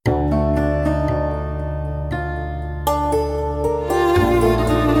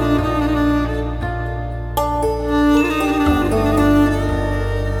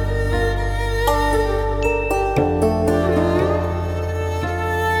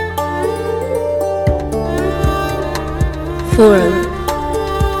Forum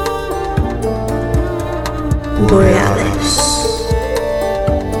Borealis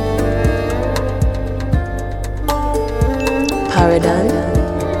Paradigm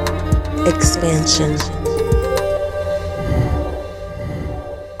Expansion.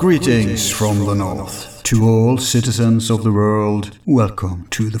 Greetings from the North. To all citizens of the world, welcome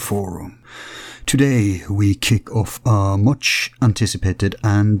to the Forum. Today we kick off a much anticipated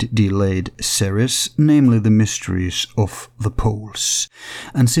and delayed series, namely the mysteries of the poles.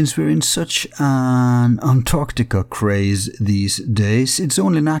 And since we're in such an Antarctica craze these days, it's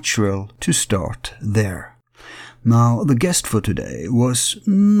only natural to start there. Now, the guest for today was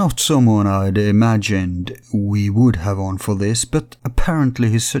not someone I'd imagined we would have on for this, but apparently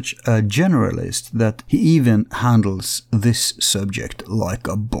he's such a generalist that he even handles this subject like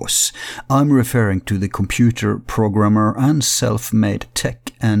a boss. I'm referring to the computer programmer and self-made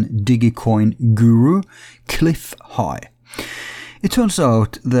tech and Digicoin guru, Cliff High. It turns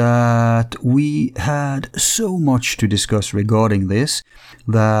out that we had so much to discuss regarding this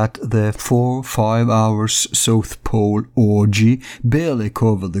that the 4-5 hours South Pole orgy barely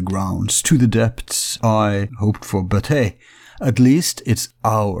covered the grounds to the depths I hoped for, but hey, at least it's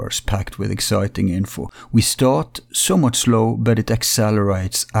hours packed with exciting info. We start somewhat slow, but it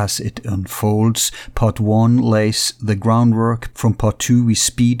accelerates as it unfolds. Part 1 lays the groundwork. From Part 2 we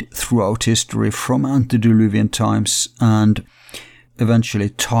speed throughout history from antediluvian times and eventually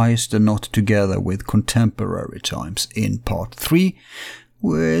ties the knot together with contemporary times in Part 3,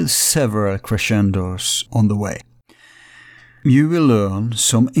 with several crescendos on the way. You will learn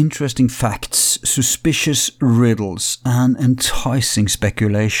some interesting facts, suspicious riddles, and enticing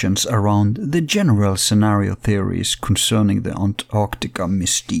speculations around the general scenario theories concerning the Antarctica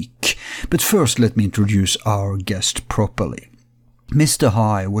mystique. But first, let me introduce our guest properly. Mr.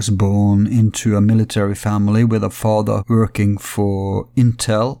 High was born into a military family with a father working for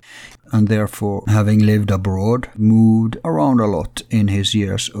Intel and therefore, having lived abroad, moved around a lot in his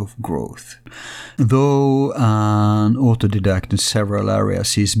years of growth. Though an autodidact in several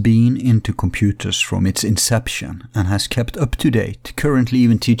areas, he's been into computers from its inception and has kept up to date, currently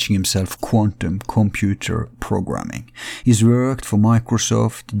even teaching himself quantum computer programming. He's worked for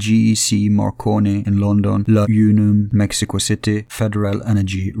Microsoft, GEC Marconi in London, La Unum, Mexico City, Federal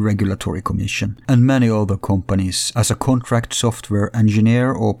Energy Regulatory Commission, and many other companies as a contract software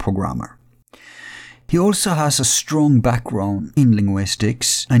engineer or programmer. He also has a strong background in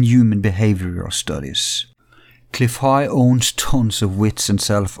linguistics and human behavioral studies. Cliff High owns tons of wits and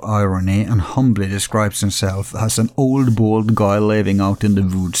self-irony and humbly describes himself as an old bald guy living out in the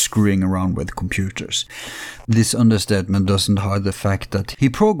woods screwing around with computers. This understatement doesn't hide the fact that he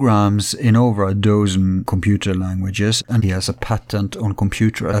programs in over a dozen computer languages and he has a patent on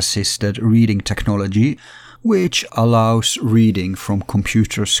computer-assisted reading technology, which allows reading from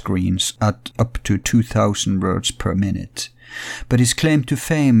computer screens at up to 2,000 words per minute. But his claim to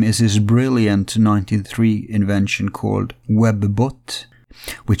fame is his brilliant 1903 invention called WebBot,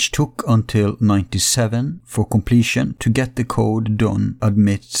 which took until 1997 for completion to get the code done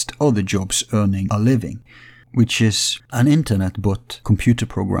amidst other jobs earning a living, which is an internet bot computer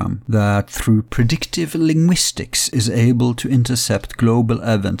program that through predictive linguistics is able to intercept global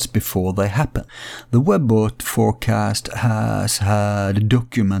events before they happen. The WebBot forecast has had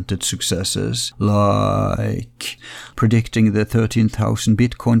documented successes like predicting the 13,000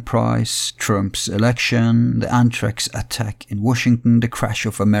 Bitcoin price, Trump's election, the anthrax attack in Washington, the crash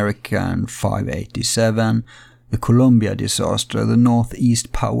of American 587, the Colombia disaster, the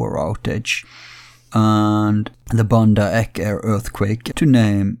Northeast power outage, and the Banda Aceh earthquake, to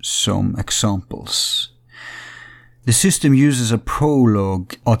name some examples. The system uses a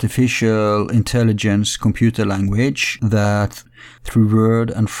Prolog artificial intelligence computer language that, through word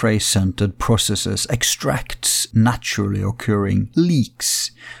and phrase-centered processes, extracts naturally occurring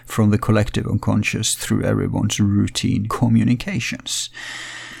leaks from the collective unconscious through everyone's routine communications.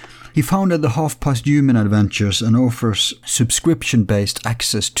 He founded the Half-Past Human Adventures and offers subscription-based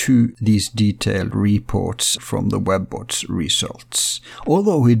access to these detailed reports from the WebBot's results.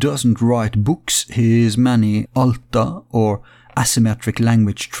 Although he doesn't write books, his many ALTA or asymmetric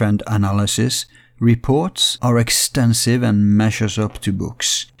language trend analysis reports are extensive and measures up to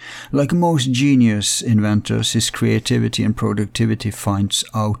books. Like most genius inventors, his creativity and productivity finds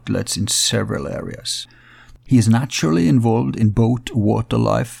outlets in several areas. He is naturally involved in boat water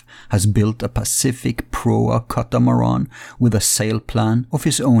life, has built a Pacific proa catamaran with a sail plan of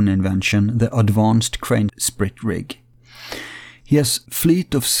his own invention, the Advanced Crane Sprit Rig. He has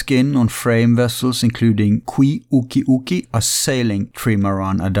fleet of skin on frame vessels including Kui Uki Uki, a sailing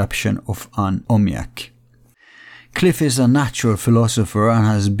trimaran adaptation of an Omyak. Cliff is a natural philosopher and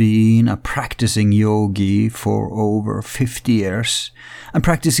has been a practicing yogi for over 50 years and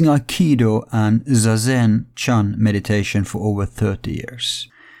practicing Aikido and Zazen Chan meditation for over 30 years.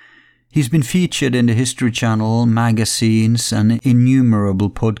 He's been featured in the History Channel, magazines and innumerable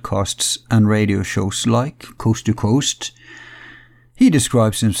podcasts and radio shows like Coast to Coast. He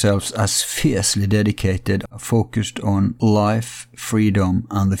describes himself as fiercely dedicated, focused on life, freedom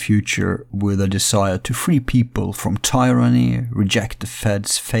and the future with a desire to free people from tyranny, reject the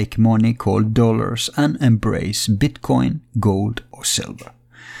Fed's fake money called dollars and embrace Bitcoin, gold or silver.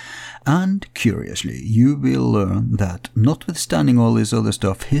 And curiously, you will learn that notwithstanding all this other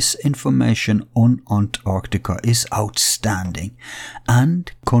stuff, his information on Antarctica is outstanding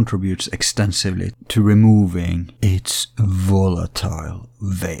and contributes extensively to removing its volatile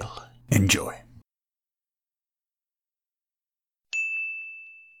veil. Enjoy.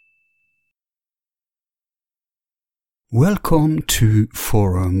 Welcome to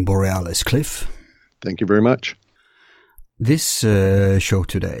Forum Borealis, Cliff. Thank you very much. This show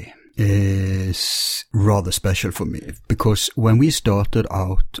today is rather special for me because when we started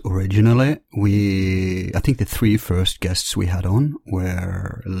out originally, I think the three first guests we had on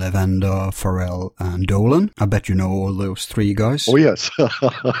were Lavenda, Farrell and Dolan. I bet you know all those three guys. Oh yes.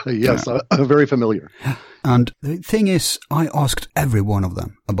 Yes, I'm very familiar. And the thing is, I asked every one of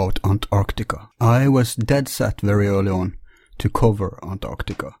them about Antarctica. I was dead set very early on to cover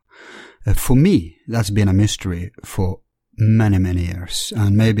Antarctica. For me, that's been a mystery for many years,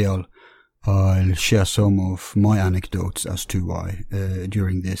 and maybe I'll share some of my anecdotes as to why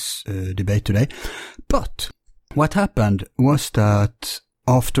during this debate today. But what happened was that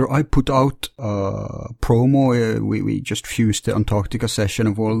after I put out a promo, we just fused the Antarctica session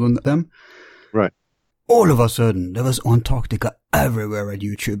of all of them. Right. All of a sudden, there was Antarctica everywhere at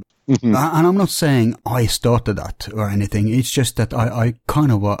YouTube. Mm-hmm. And I'm not saying I started that or anything. It's just that I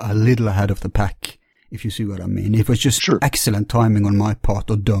kind of were a little ahead of the pack, if you see what I mean. It was just excellent timing on my part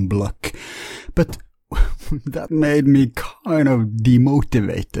or dumb luck. But that made me kind of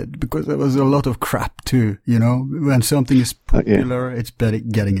demotivated because there was a lot of crap too, you know. When something is popular, it's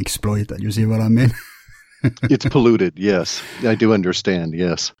getting exploited. You see what I mean? It's polluted, yes. I do understand,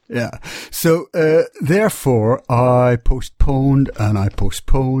 yes. Yeah. So, therefore, I postponed.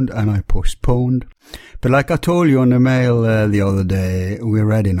 But like I told you on the mail the other day, we're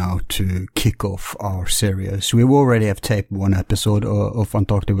ready now to kick off our series. We already have taped one episode of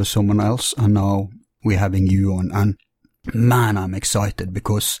Antarctica with someone else, and now we're having you on. And man, I'm excited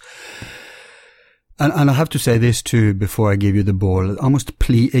because... And I have to say this too before I give you the ball. I must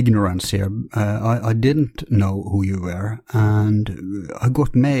plead ignorance here. I didn't know who you were, and I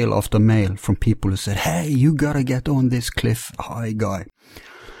got mail after mail from people who said, "Hey, you gotta get on this Cliff High guy."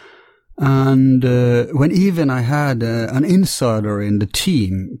 And when even I had an insider in the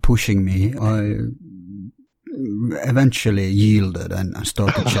team pushing me, I eventually yielded and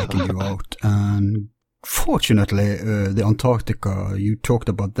started checking you out. And fortunately, the Antarctica, you talked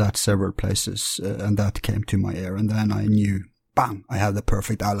about that several places, and that came to my ear, and then I knew, bang, I had the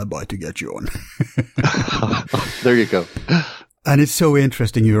perfect alibi to get you on. There you go. And it's so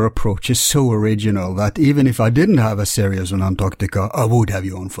interesting, your approach is so original that even if I didn't have a series on Antarctica, I would have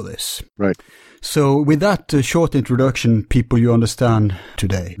you on for this. Right. So with that short introduction, people, you understand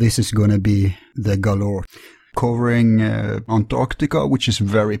today, this is going to be the galore, covering Antarctica, which is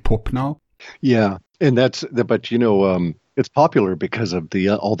very pop now. Yeah. And but you know, it's popular because of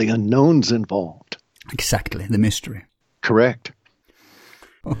all the unknowns involved. Exactly, the mystery. Correct.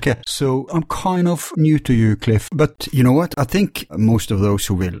 Okay, so I'm kind of new to you, Cliff, but you know what? I think most of those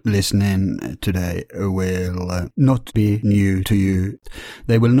who will listen in today will not be new to you.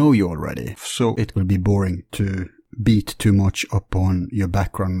 They will know you already, so it will be boring to beat too much up on your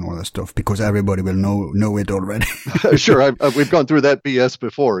background and all that stuff because everybody will know it already. Sure, we've gone through that BS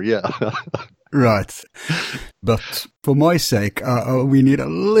before, yeah. Right. But for my sake, we need a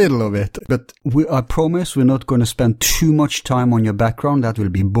little of it. But I promise we're not going to spend too much time on your background. That will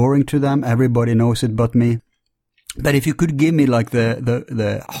be boring to them. Everybody knows it but me. But if you could give me like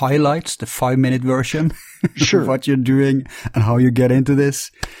the highlights, the 5-minute version sure. of what you're doing and how you get into this,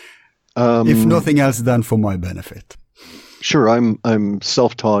 if nothing else, then for my benefit. Sure. I'm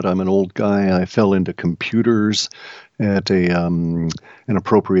self-taught. I'm an old guy. I fell into computers at an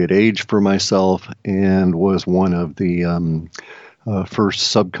appropriate age for myself and was one of the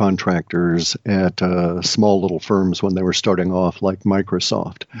first subcontractors at small little firms when they were starting off, like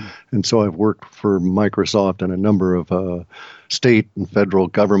Microsoft. And so I've worked for Microsoft and a number of state and federal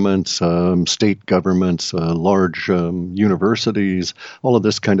governments, state governments, large universities, all of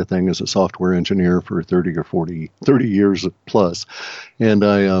this kind of thing as a software engineer for 30 years plus. And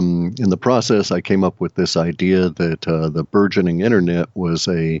in the process, I came up with this idea that the burgeoning internet was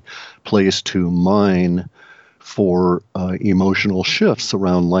a place to mine for emotional shifts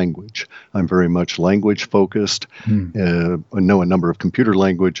around language. I'm very much language focused. I know a number of computer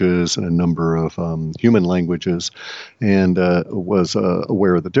languages and a number of human languages, and was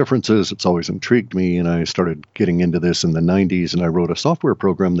aware of the differences. It's always intrigued me, and I started getting into this in the 90s, and I wrote a software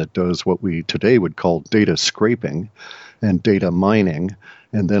program that does what we today would call data scraping and data mining.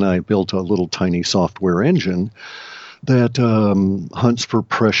 And then I built a little tiny software engine that hunts for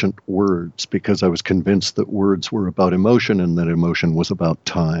prescient words, because I was convinced that words were about emotion and that emotion was about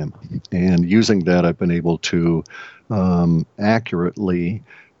time. And using that, I've been able to accurately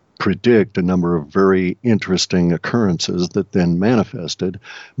predict a number of very interesting occurrences that then manifested.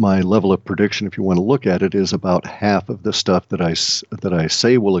 My level of prediction, if you want to look at it, is about half of the stuff that I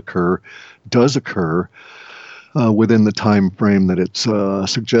say will occur does occur within the time frame that it's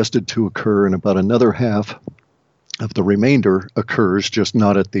suggested to occur, and about another half of the remainder occurs, just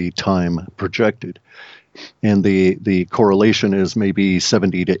not at the time projected. And the correlation is maybe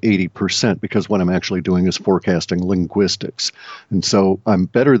 70 to 80%, because what I'm actually doing is forecasting linguistics. And so I'm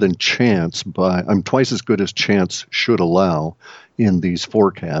better than chance, I'm twice as good as chance should allow in these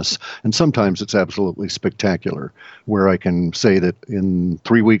forecasts. And sometimes it's absolutely spectacular, where I can say that in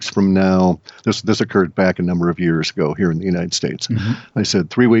 3 weeks from now, this occurred back a number of years ago here in the United States. I said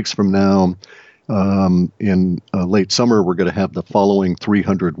 3 weeks from now, in late summer, we're going to have the following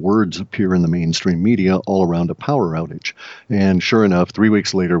 300 words appear in the mainstream media all around a power outage. And sure enough, 3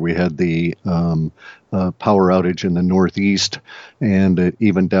 weeks later, we had the power outage in the Northeast, and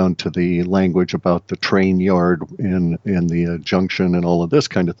even down to the language about the train yard and the junction and all of this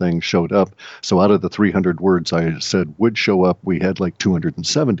kind of thing showed up. So out of the 300 words I said would show up, we had like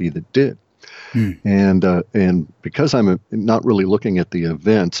 270 that did. And because I'm not really looking at the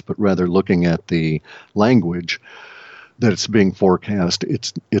events, but rather looking at the language that's being forecast,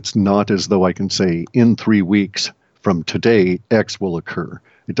 it's not as though I can say in 3 weeks from today X will occur.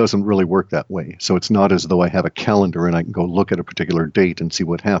 It doesn't really work that way. So it's not as though I have a calendar and I can go look at a particular date and see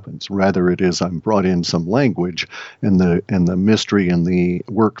what happens. Rather, it is I'm brought in some language, and the mystery and the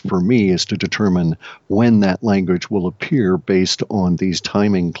work for me is to determine when that language will appear based on these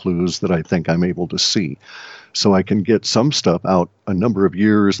timing clues that I think I'm able to see. So I can get some stuff out a number of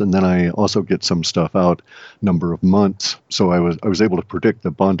years, and then I also get some stuff out a number of months. So I was able to predict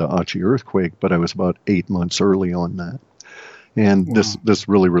the Banda Aceh earthquake, but I was about 8 months early on that. And wow. This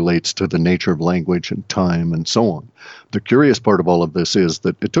really relates to the nature of language and time and so on. The curious part of all of this is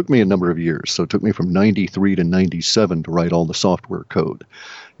that it took me a number of years. So it took me from 93 to 97 to write all the software code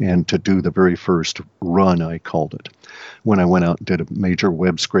and to do the very first run, I called it, when I went out and did a major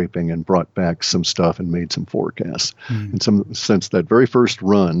web scraping and brought back some stuff and made some forecasts. And since that very first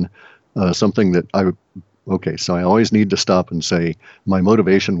run, something that so I always need to stop and say my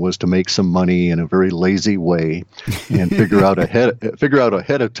motivation was to make some money in a very lazy way and figure out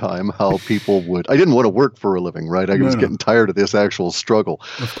ahead of time how people would. I didn't want to work for a living, right? I was getting tired of this actual struggle.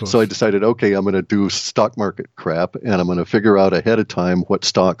 So I decided, okay, I'm going to do stock market crap, and I'm going to figure out ahead of time what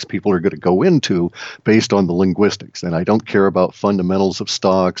stocks people are going to go into based on the linguistics. And I don't care about fundamentals of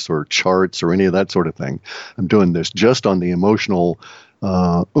stocks or charts or any of that sort of thing. I'm doing this just on the emotional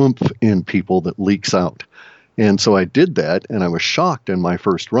oomph in people that leaks out. And so I did that, and I was shocked in my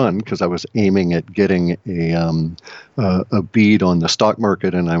first run because I was aiming at getting a bead on the stock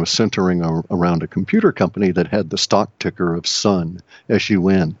market, and I was centering around a computer company that had the stock ticker of SUN,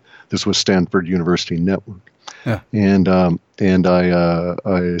 S-U-N. This was Stanford University Network. Yeah. And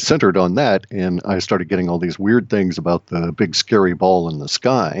I centered on that, and I started getting all these weird things about the big scary ball in the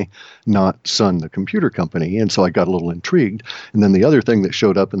sky, not Sun, the computer company. And so I got a little intrigued. And then the other thing that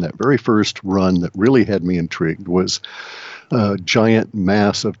showed up in that very first run that really had me intrigued was a giant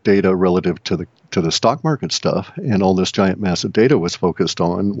mass of data relative to the stock market stuff. And all this giant mass of data was focused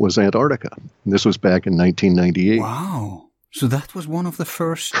on was Antarctica. And this was back in 1998. Wow. So that was one of the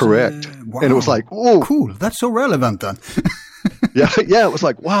first... Correct. Wow. And it was like, oh. Cool. That's so relevant then. Yeah. It was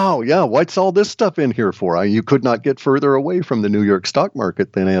like, wow, yeah, what's all this stuff in here for? You could not get further away from the New York stock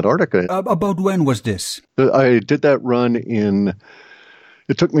market than Antarctica. About when was this? I did that run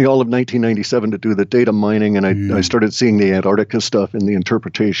it took me all of 1997 to do the data mining, and I started seeing the Antarctica stuff in the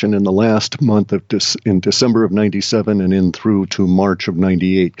interpretation in the last month of in December of 97 and in through to March of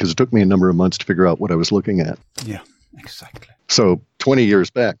 98, because it took me a number of months to figure out what I was looking at. Yeah, exactly. So 20 years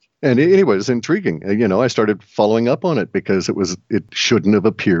back. And anyway, it was intriguing. I started following up on it because it shouldn't have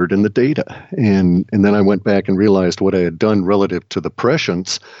appeared in the data. And then I went back and realized what I had done relative to the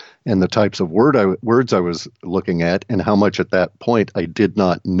prescience and the types of words I was looking at, and how much at that point I did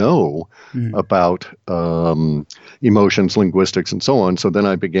not know about emotions, linguistics, and so on. So then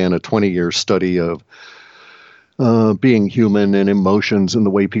I began a 20-year study of being human and emotions and the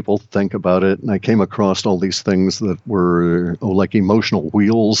way people think about it. And I came across all these things that were like emotional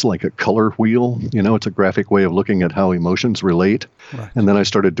wheels, like a color wheel. It's a graphic way of looking at how emotions relate. Right. And then I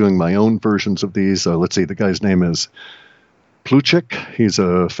started doing my own versions of these. Let's see, the guy's name is Plutchik. He's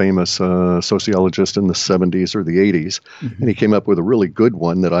a famous sociologist in the 70s or the 80s. And he came up with a really good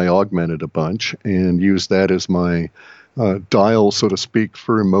one that I augmented a bunch and used that as my dial, so to speak,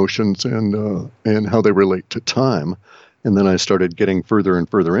 for emotions and how they relate to time. And then I started getting further and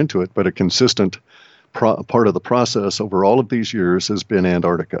further into it. But a consistent part of the process over all of these years has been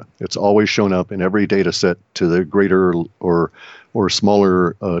Antarctica. It's always shown up in every data set to the greater or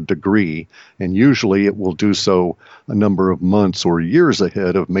smaller degree, and usually it will do so a number of months or years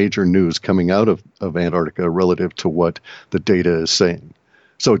ahead of major news coming out of Antarctica relative to what the data is saying.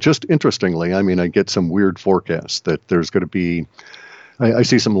 So just interestingly, I get some weird forecasts that there's going to be, I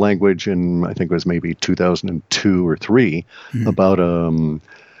see some language in, I think it was maybe 2002 or 3, about a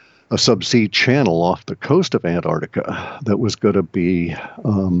subsea channel off the coast of Antarctica that was going to be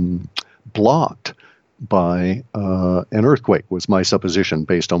blocked by an earthquake, was my supposition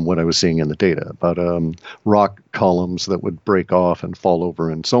based on what I was seeing in the data, about rock columns that would break off and fall over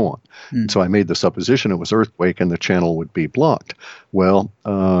and so on. So I made the supposition it was earthquake and the channel would be blocked. Well,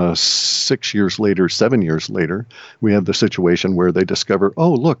 7 years later, we have the situation where they discover,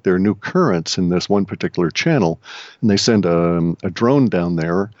 oh, look, there are new currents in this one particular channel. And they send a drone down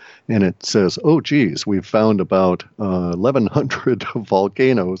there, and it says, oh, geez, we've found about 1,100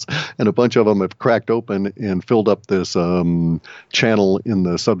 volcanoes, and a bunch of them have cracked open and filled up this channel in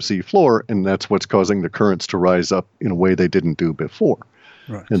the subsea floor, and that's what's causing the currents to rise up in a way they didn't do before.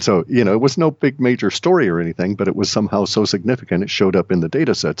 Right. And so, it was no big major story or anything, but it was somehow so significant it showed up in the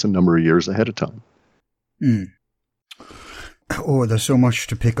data sets a number of years ahead of time. Oh, there's so much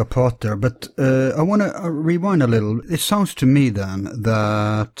to pick apart there, but I want to rewind a little. It sounds to me then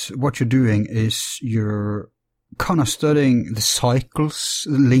that what you're doing is you're kind of studying the cycles,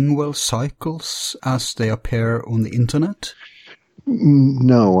 lingual cycles, as they appear on the internet?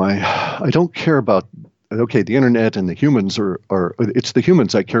 No, I don't care about, okay, the internet and the humans are it's the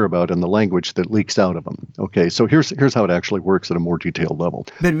humans I care about and the language that leaks out of them. Okay, so here's how it actually works at a more detailed level.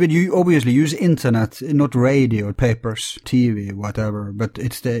 But you obviously use internet, not radio, papers, TV, whatever, but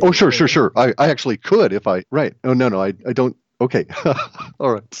it's the... Oh, sure. I actually could if I, right. Oh, no, I don't. Okay.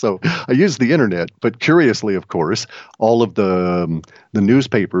 All right. So I use the internet, but curiously, of course, all of the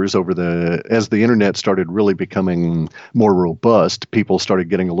newspapers as the internet started really becoming more robust, people started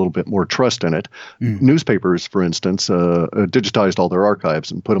getting a little bit more trust in it. Newspapers, for instance, digitized all their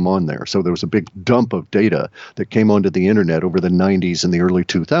archives and put them on there. So there was a big dump of data that came onto the internet over the 90s and the early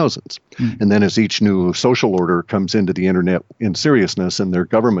 2000s. And then as each new social order comes into the internet in seriousness and their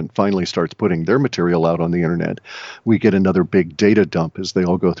government finally starts putting their material out on the internet, we get another big data dump as they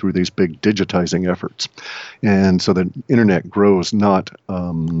all go through these big digitizing efforts. And so the internet grows not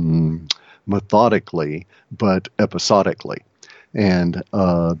methodically, but episodically. And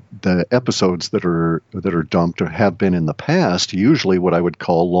the episodes that are dumped or have been in the past, usually what I would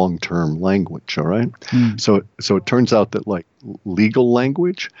call long-term language, all right? So it turns out that like legal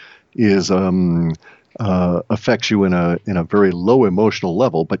language is affects you in a very low emotional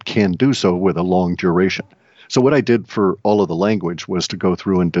level, but can do so with a long duration. So what I did for all of the language was to go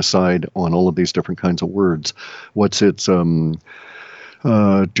through and decide on all of these different kinds of words, what's its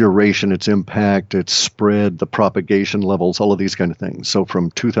duration, its impact, its spread, the propagation levels, all of these kind of things. So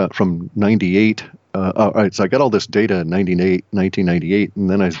from 98, all right, so I got all this data in 1998, and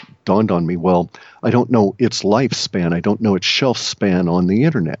then it dawned on me, well, I don't know its lifespan. I don't know its shelf span on the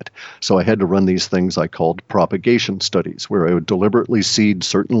internet. So I had to run these things I called propagation studies, where I would deliberately seed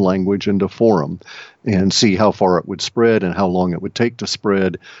certain language into forum and see how far it would spread and how long it would take to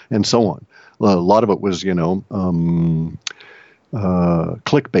spread and so on. A lot of it was,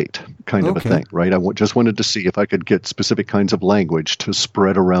 clickbait kind of a thing, right? I just wanted to see if I could get specific kinds of language to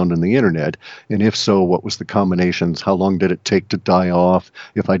spread around in the internet. And if so, what was the combinations? How long did it take to die off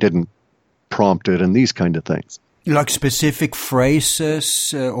if I didn't prompt it and these kind of things? Like specific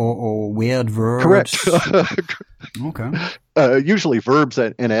phrases or weird verbs? Correct. Okay. Usually verbs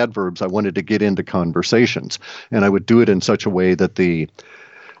and adverbs, I wanted to get into conversations. And I would do it in such a way that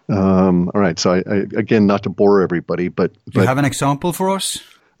all right, so I again, not to bore everybody, but Do you have an example for us?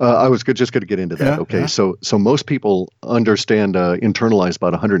 I was just going to get into that. Yeah, Okay, yeah. so most people understand, internalize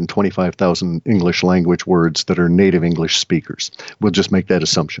about 125,000 English language words that are native English speakers. We'll just make that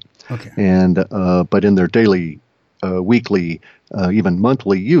assumption. Okay. And but in their daily, weekly, even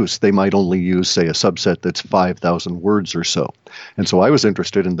monthly use, they might only use, say, a subset that's 5,000 words or so. And so I was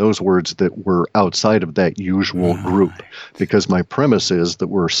interested in those words that were outside of that usual group, because my premise is that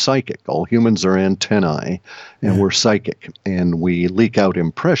we're psychic. All humans are antennae, and we're psychic, and we leak out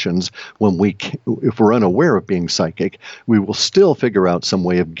impressions when if we're unaware of being psychic, we will still figure out some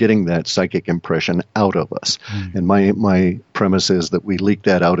way of getting that psychic impression out of us. And my premise is that we leak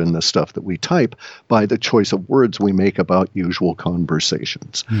that out in the stuff that we type by the choice of words we make about usual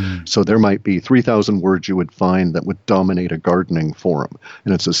conversations. So there might be 3,000 words you would find that would dominate a gardening forum.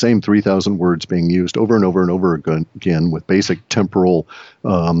 And it's the same 3,000 words being used over and over and over again with basic temporal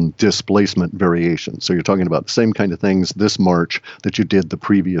displacement variations. So you're talking about the same kind of things this March that you did the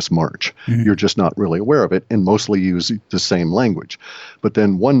previous March. You're just not really aware of it and mostly use the same language. But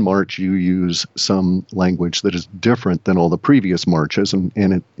then one March you use some language that is different than all the previous Marches.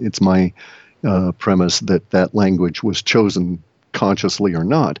 And it's my premise that language was chosen consciously or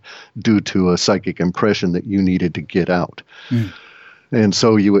not due to a psychic impression that you needed to get out. And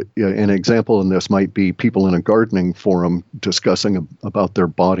so an example in this might be people in a gardening forum discussing about their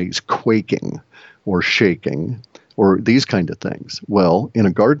bodies quaking or shaking or these kind of things. Well, in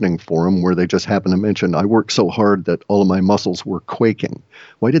a gardening forum where they just happen to mention, I worked so hard that all of my muscles were quaking.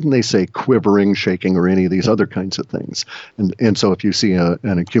 Why didn't they say quivering, shaking, or any of these other kinds of things? And so if you see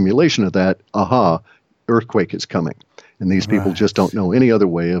an accumulation of that, earthquake is coming. And these people just don't know any other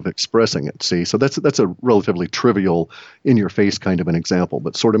way of expressing it. See, so that's a relatively trivial, in-your-face kind of an example,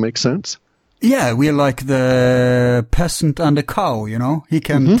 but sort of makes sense. Yeah, we're like the peasant and the cow, you know? He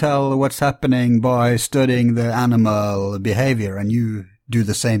can tell what's happening by studying the animal behavior, and you do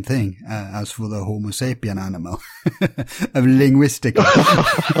the same thing as for the Homo sapien animal, linguistically.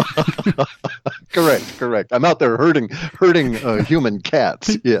 Correct. I'm out there herding human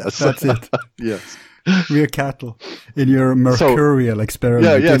cats. Yes, That's it. Yes. We're cattle in your mercurial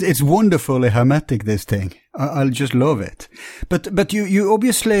experiment. Yeah. It's wonderfully hermetic, this thing. I'll just love it. But you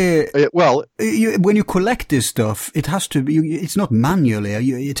obviously, when you collect this stuff, it has to be, it's not manually.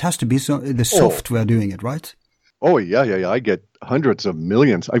 It has to be the software doing it, right? Oh, yeah. I get hundreds of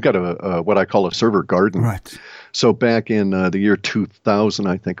millions. I've got a what I call a server garden. Right. So back in the year 2000,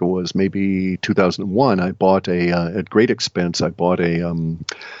 I think it was, maybe 2001, I bought at great expense, I bought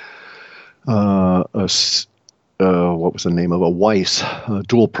what was the name of a Weiss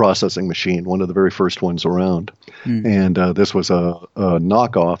dual processing machine, one of the very first ones around. And this was a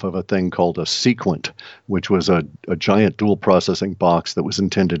knockoff of a thing called a Sequent, which was a giant dual processing box that was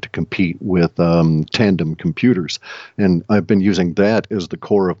intended to compete with tandem computers. And I've been using that as the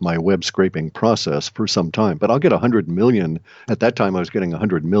core of my web scraping process for some time. But I'll get 100 million. At that time, I was getting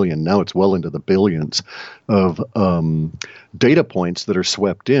 100 million. Now it's well into the billions of data points that are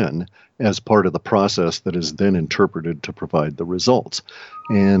swept in as part of the process that is then interpreted to provide the results.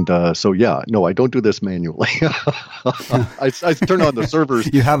 And I don't do this manually. I turn on the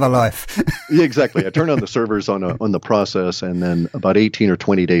servers. You have a life. Yeah, exactly. I turn on the servers on the process, and then about 18 or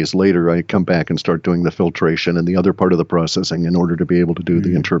 20 days later, I come back and start doing the filtration and the other part of the processing in order to be able to do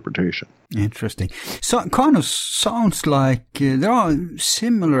the interpretation. Interesting. So it kind of sounds like there are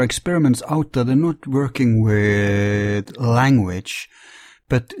similar experiments out there. They're not working with language,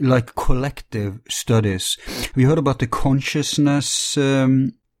 but like collective studies. We heard about the consciousness.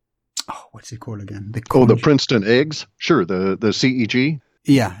 What's it called again? The Princeton eggs. Sure, the CEG.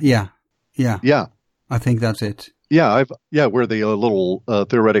 Yeah. I think that's it. Yeah, where the little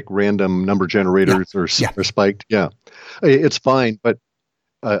theoretic random number generators are spiked. Yeah, it's fine, but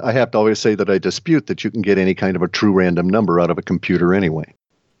I have to always say that I dispute that you can get any kind of a true random number out of a computer anyway.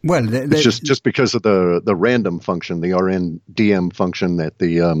 Well, it's just because of the random function, the RNDM function at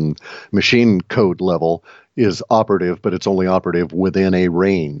the machine code level is operative, but it's only operative within a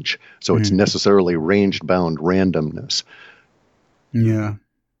range. So it's necessarily range-bound randomness. Yeah.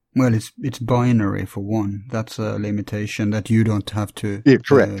 Well, it's binary for one. That's a limitation that you don't have to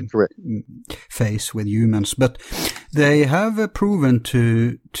correct. face with humans. But they have proven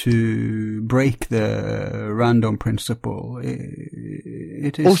to break the random principle.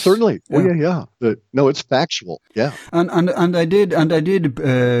 It is. Oh, certainly. Yeah. No, it's factual. Yeah. And I did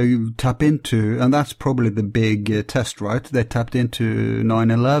tap into, and that's probably the big test, right? They tapped into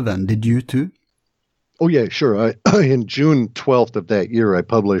 9/11. Did you too? Oh, yeah, sure. In June 12th of that year, I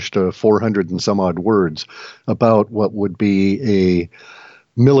published 400 and some odd words about what would be a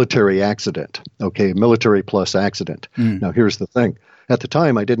military accident, military plus accident. Now, here's the thing. At the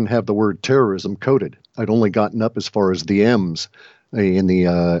time, I didn't have the word terrorism coded. I'd only gotten up as far as the M's in the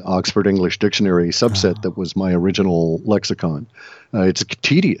Oxford English Dictionary subset that was my original lexicon. It's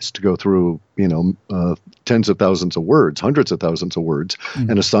tedious to go through, tens of thousands of words, hundreds of thousands of words,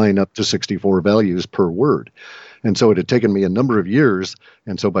 and assign up to 64 values per word. And so it had taken me a number of years.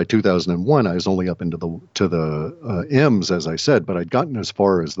 And so by 2001, I was only up into the M's, as I said, but I'd gotten as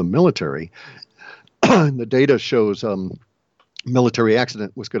far as the military. And the data shows military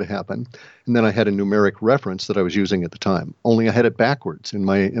accident was going to happen, and then I had a numeric reference that I was using at the time. Only I had it backwards in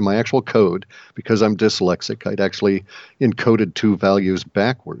my actual code because I'm dyslexic. I'd actually encoded two values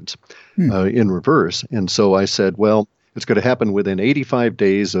backwards in reverse, and so I said, well, it's going to happen within 85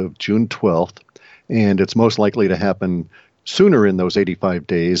 days of June 12th, and it's most likely to happen sooner in those 85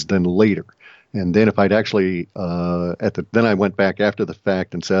 days than later. And then if I'd actually, then I went back after the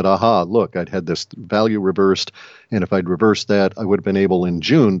fact and said, aha, look, I'd had this value reversed. And if I'd reversed that, I would have been able in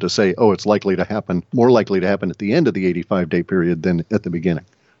June to say, oh, it's likely to happen, more likely to happen at the end of the 85-day period than at the beginning.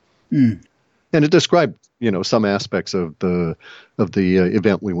 And it described, some aspects of the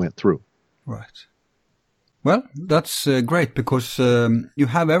event we went through. Right. Well, that's great because you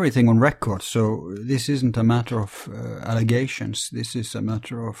have everything on record. So this isn't a matter of allegations. This is a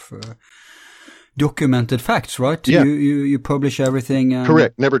matter of documented facts, right? Yeah. You publish everything.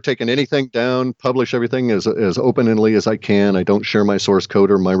 Correct. Never taken anything down. Publish everything as openly as I can. I don't share my source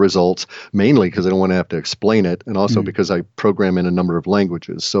code or my results, mainly because I don't want to have to explain it, and also because I program in a number of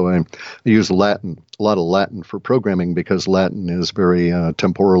languages. So I use Latin, a lot of Latin for programming because Latin is very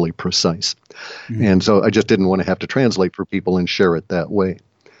temporally precise. And so I just didn't want to have to translate for people and share it that way.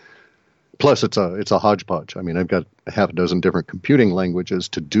 Plus, it's a hodgepodge. I mean, I've got half a dozen different computing languages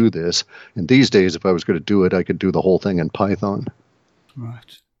to do this. And these days, if I was going to do it, I could do the whole thing in Python.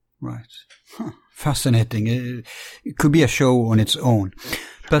 Right. Huh. Fascinating. It could be a show on its own.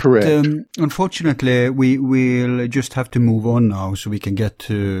 But unfortunately, we will just have to move on now so we can get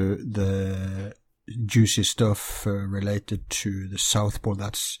to the juicy stuff related to the South Pole.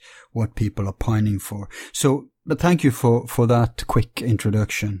 That's what people are pining for. So, but thank you for that quick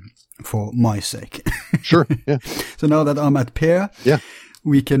introduction. For my sake. Sure, yeah. So now that I'm at Per, yeah,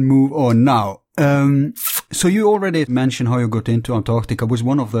 we can move on now. So you already mentioned how you got into Antarctica. Was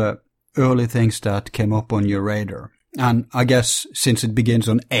one of the early things that came up on your radar. And I guess since it begins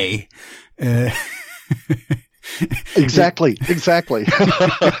on A, Exactly.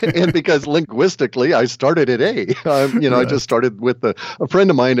 And because linguistically, I started at A. I just started with a friend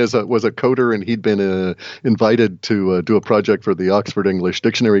of mine was a coder, and he'd been invited to do a project for the Oxford English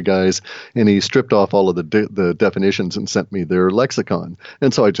Dictionary guys, and he stripped off all of the definitions and sent me their lexicon.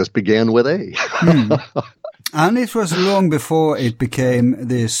 And so I just began with A. And it was long before it became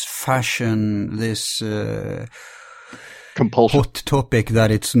this fashion, this compulsion hot topic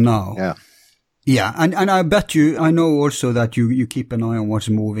that it's now. Yeah. Yeah, and I bet I know also that you keep an eye on what's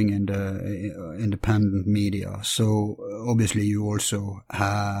moving in the independent media. So obviously you also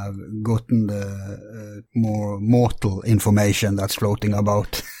have gotten the more mortal information that's floating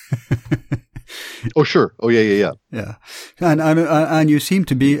about. Oh, sure. Oh, yeah. Yeah. And you seem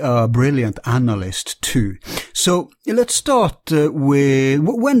to be a brilliant analyst too. So let's start with,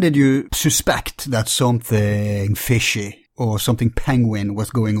 when did you suspect that something fishy or something penguin was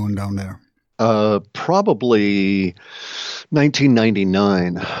going on down there? Probably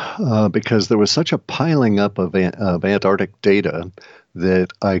 1999, because there was such a piling up of Antarctic data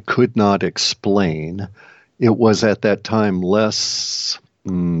that I could not explain. It was at that time less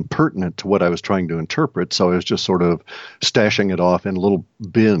pertinent to what I was trying to interpret, so I was just sort of stashing it off in little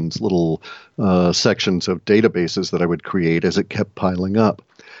bins, little sections of databases that I would create as it kept piling up.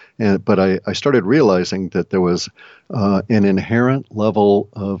 But I started realizing that there was an inherent level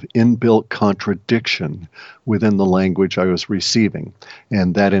of inbuilt contradiction within the language I was receiving.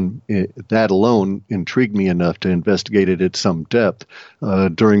 And that alone intrigued me enough to investigate it at some depth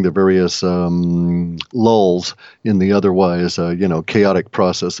during the various lulls in the otherwise chaotic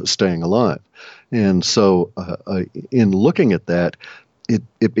process of staying alive. And so in looking at that,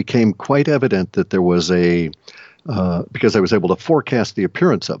 it became quite evident that there was because I was able to forecast the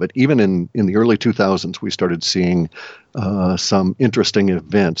appearance of it. Even in the early 2000s, we started seeing some interesting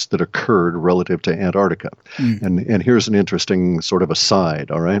events that occurred relative to Antarctica. And here's an interesting sort of aside,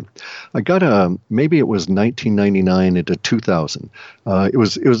 all right? I got maybe it was 1999 into 2000. It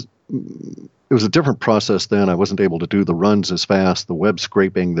was a different process then. I wasn't able to do the runs as fast. The web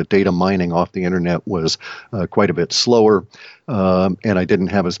scraping, the data mining off the internet was quite a bit slower, and I didn't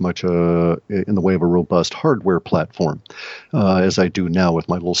have as much in the way of a robust hardware platform as I do now with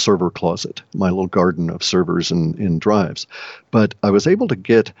my little server closet, my little garden of servers and drives. But I was able to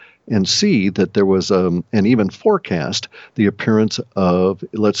get and see that there was, and even forecast the appearance of,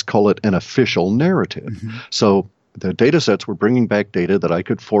 let's call it an official narrative. So the data sets were bringing back data that I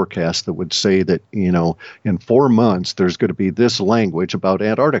could forecast that would say that, in 4 months, there's going to be this language about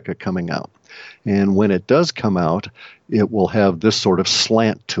Antarctica coming out. And when it does come out, it will have this sort of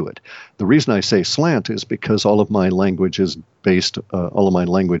slant to it. The reason I say slant is because all of my language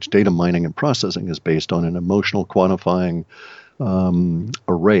data mining and processing is based on an emotional quantifying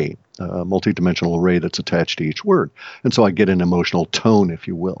array, multidimensional array that's attached to each word. And so I get an emotional tone, if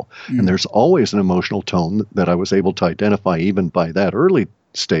you will. And there's always an emotional tone that I was able to identify even by that early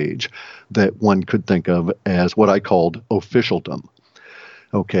stage that one could think of as what I called officialdom.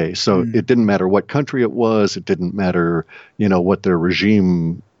 Okay, so it didn't matter what country it was. It didn't matter, what their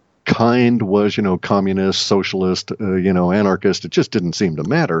regime kind was, communist, socialist, anarchist. It just didn't seem to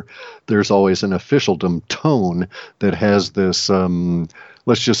matter. There's always an officialdom tone that has this,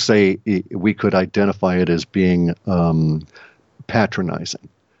 let's just say we could identify it as being patronizing.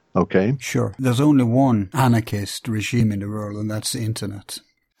 Okay? Sure. There's only one anarchist regime in the world, and that's the internet.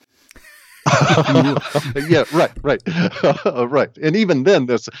 Yeah, right. Right. And even then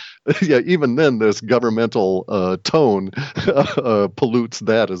this governmental tone pollutes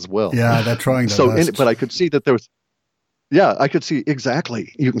that as well. Yeah, they're trying their best. But I could see that there was, I could see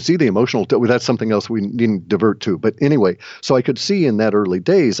exactly. You can see the emotional, that's something else we needn't divert to. But anyway, so I could see in that early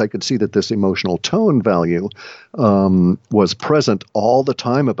days, I could see that this emotional tone value was present all the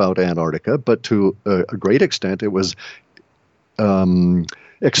time about Antarctica, but to a great extent, it was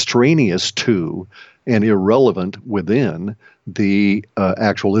extraneous to and irrelevant within the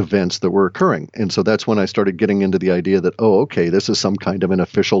actual events that were occurring. And so that's when I started getting into the idea that, this is some kind of an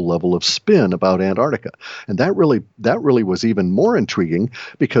official level of spin about Antarctica. And that really was even more intriguing,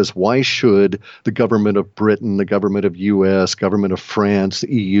 because why should the government of Britain, the government of US, government of France,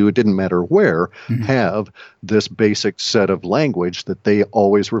 the EU, it didn't matter where, have this basic set of language that they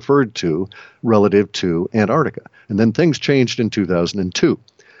always referred to relative to Antarctica? And then things changed in 2002.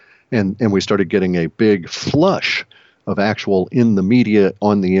 And we started getting a big flush of actual in the media,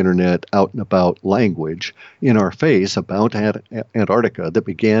 on the internet, out and about language in our face about Antarctica that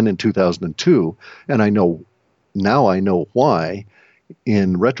began in 2002. And I know why.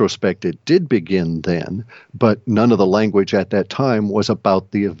 In retrospect, it did begin then, but none of the language at that time was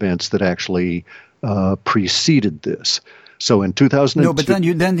about the events that actually preceded this. So in 2002, no, but then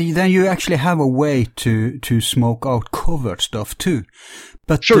you actually have a way to smoke out covert stuff too.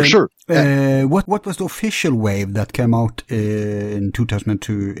 But sure. What was the official wave that came out in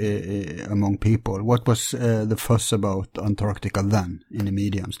 2002 among people? What was the fuss about Antarctica then in the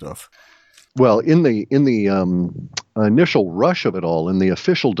media and stuff? Well, in the initial rush of it all, in the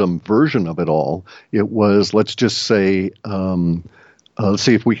officialdom version of it all, it was, let's just say, let's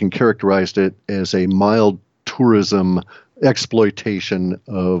see if we can characterize it as a mild tourism exploitation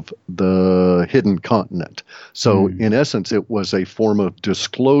of the hidden continent. So in essence, it was a form of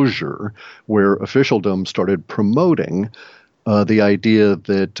disclosure where officialdom started promoting the idea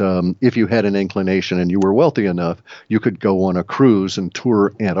that if you had an inclination and you were wealthy enough, you could go on a cruise and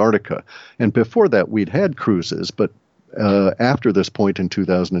tour Antarctica. And before that, we'd had cruises, but after this point in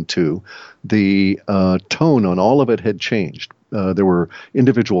 2002, the tone on all of it had changed. There were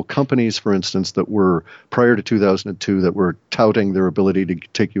individual companies, for instance, that were, prior to 2002, that were touting their ability to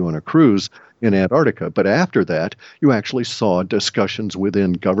take you on a cruise in Antarctica. But after that, you actually saw discussions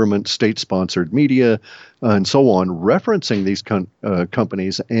within government, state-sponsored media, and so on, referencing these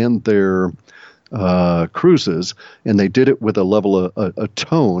companies and their cruises, and they did it with a level of a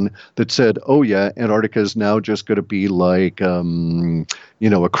tone that said, Antarctica is now just going to be like,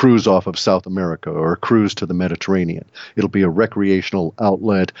 a cruise off of South America or a cruise to the Mediterranean. It'll be a recreational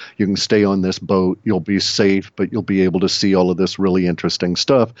outlet. You can stay on this boat. You'll be safe, but you'll be able to see all of this really interesting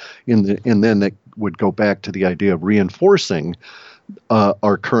stuff. And then that would go back to the idea of reinforcing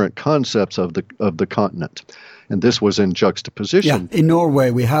our current concepts of the continent. And this was in juxtaposition. Yeah, in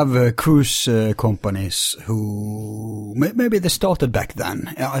Norway we have cruise companies who maybe they started back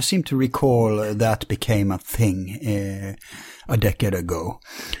then. I seem to recall that became a thing a decade ago.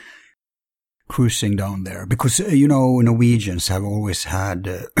 Cruising down there because Norwegians have always had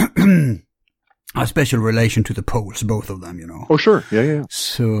a special relation to the poles, both of them, Oh, sure. Yeah.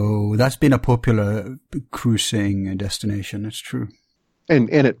 So that's been a popular cruising destination. It's true. And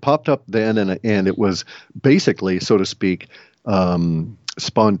it popped up then, and it was basically, so to speak,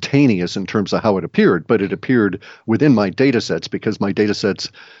 spontaneous in terms of how it appeared, but it appeared within my data sets because my data sets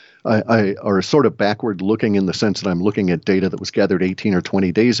I are sort of backward looking in the sense that I'm looking at data that was gathered 18 or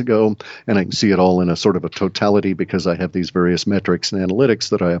 20 days ago, and I can see it all in a sort of a totality because I have these various metrics and analytics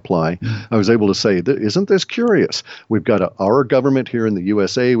that I apply. I was able to say, isn't this curious? We've got our government here in the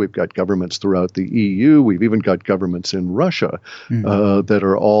USA. We've got governments throughout the EU. We've even got governments in Russia that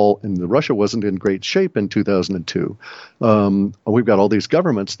are all, and Russia wasn't in great shape in 2002. We've got all these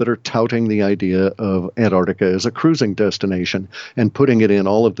governments that are touting the idea of Antarctica as a cruising destination and putting it in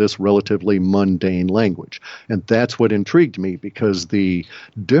all of this relatively mundane language. And that's what intrigued me, because the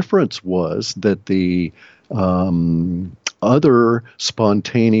difference was that the other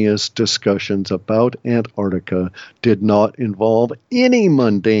spontaneous discussions about Antarctica did not involve any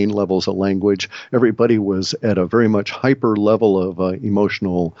mundane levels of language. Everybody was at a very much hyper level of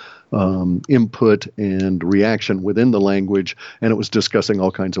emotional input and reaction within the language, and it was discussing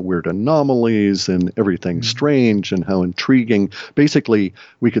all kinds of weird anomalies and everything strange and how intriguing. Basically,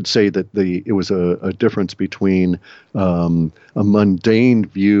 we could say that it was a difference between a mundane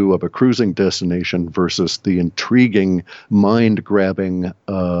view of a cruising destination versus the intriguing, mind-grabbing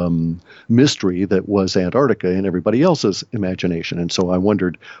mystery that was Antarctica in everybody else's imagination. And so I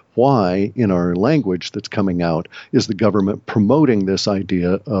wondered why, in our language that's coming out, is the government promoting this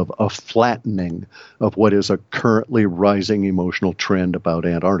idea of a flattening of what is a currently rising emotional trend about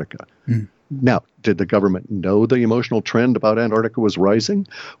Antarctica. Now, did the government know the emotional trend about Antarctica was rising,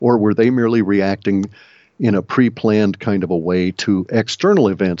 or were they merely reacting in a pre-planned kind of a way to external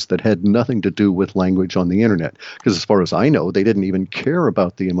events that had nothing to do with language on the internet? Because as far as I know, they didn't even care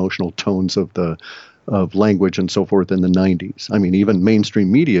about the emotional tones of language and so forth in the 90s. I mean, even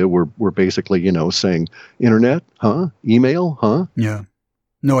mainstream media were basically, saying, internet, huh? Email, huh? Yeah.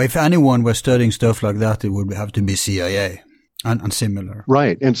 No, if anyone were studying stuff like that, it would have to be CIA and similar.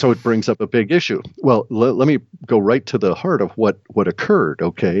 Right. And so it brings up a big issue. Well, let me go right to the heart of what occurred,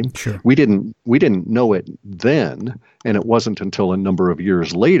 okay? Sure. We didn't know it then, and it wasn't until a number of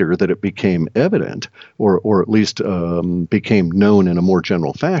years later that it became evident, or at least became known in a more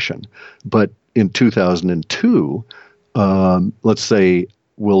general fashion. But in 2002, let's say,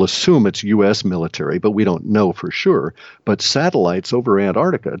 we'll assume it's U.S. military, but we don't know for sure. But satellites over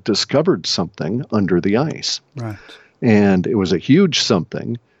Antarctica discovered something under the ice. Right. And it was a huge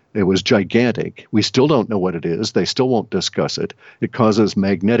something. It was gigantic. We still don't know what it is. They still won't discuss it. It causes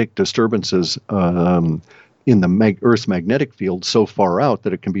magnetic disturbances in the Earth's magnetic field so far out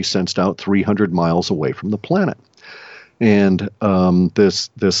that it can be sensed out 300 miles away from the planet. And this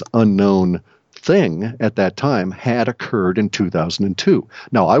unknown thing at that time had occurred in 2002.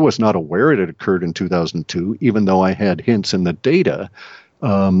 Now, I was not aware it had occurred in 2002, even though I had hints in the data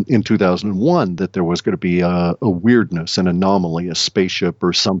in 2001 that there was going to be a weirdness, an anomaly, a spaceship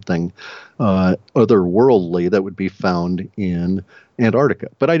or something otherworldly that would be found in Antarctica.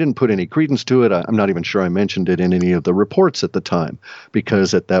 But I didn't put any credence to it. I'm not even sure I mentioned it in any of the reports at the time,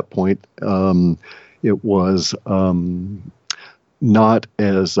 because at that point it was not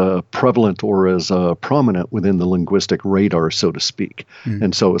as prevalent or as prominent within the linguistic radar, so to speak.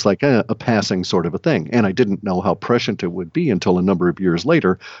 And so it was like a passing sort of a thing. And I didn't know how prescient it would be until a number of years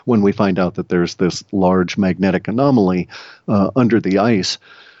later when we find out that there's this large magnetic anomaly under the ice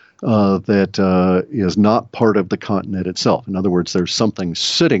that is not part of the continent itself. In other words, there's something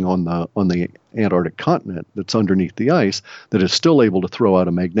sitting on the Antarctic continent that's underneath the ice that is still able to throw out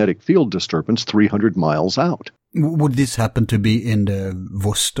a magnetic field disturbance 300 miles out. Would this happen to be in the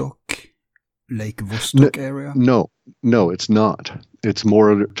Lake Vostok area? No, it's not. It's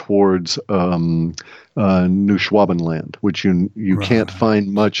more towards New Schwabenland, which you Right. can't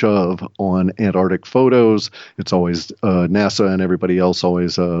find much of on Antarctic photos. It's always NASA and everybody else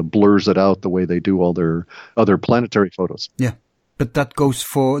always blurs it out the way they do all their other planetary photos. Yeah. But that goes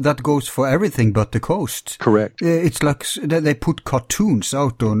for everything but the coast. Correct. It's like they put cartoons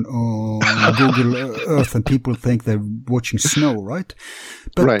out on Google Earth, and people think they're watching snow, right?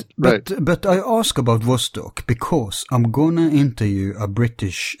 Right. But I ask about Vostok because I'm gonna interview a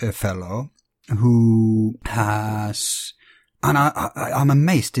British fellow who has and I'm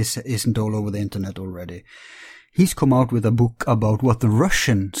amazed this isn't all over the internet already. He's come out with a book about what the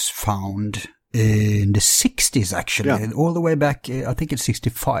Russians found in the 60s, actually, all the way back, I think it's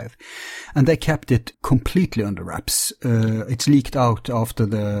 65. And they kept it completely under wraps. It's leaked out after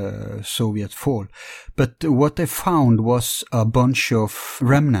the Soviet fall. But what they found was a bunch of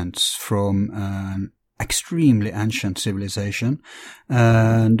remnants from an extremely ancient civilization,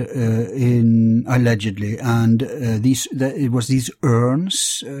 and allegedly, and it was these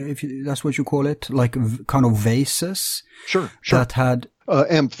urns, that's what you call it, like kind of vases. Sure. That had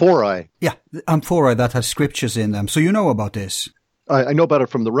amphorae. Yeah, amphorae that had scriptures in them. So you know about this? I know about it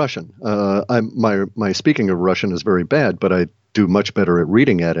from the Russian. My speaking of Russian is very bad, but I do much better at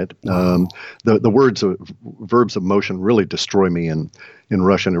reading at it. The verbs of motion really destroy me in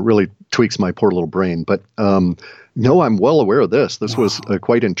Russian. It really tweaks my poor little brain. But no, I'm well aware of this. This was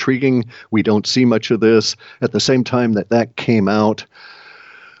quite intriguing. We don't see much of this. At the same time that came out,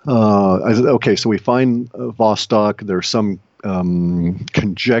 so we find Vostok. There's some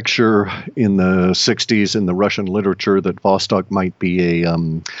conjecture in the 60s in the Russian literature that Vostok might be a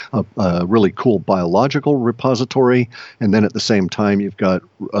really cool biological repository. And then at the same time, you've got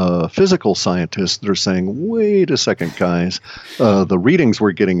physical scientists that are saying, wait a second, guys, the readings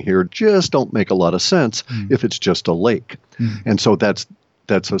we're getting here just don't make a lot of sense if it's just a lake. And so that's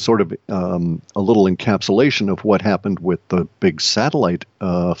a sort of a little encapsulation of what happened with the big satellite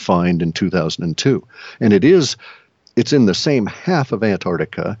find in 2002. And it's in the same half of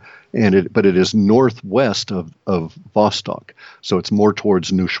Antarctica, but it is northwest of Vostok. So it's more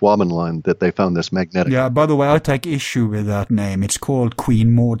towards New Schwabenland that they found this magnetic. Yeah, by the way, I take issue with that name. It's called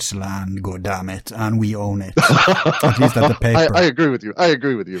Queen Maud's Land, goddammit, and we own it. At least at the paper. I agree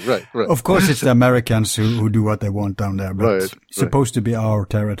with you. Right. Of course, it's the Americans who do what they want down there, but it's supposed to be our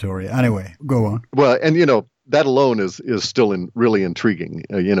territory. Anyway, go on. Well, and that alone is still really intriguing.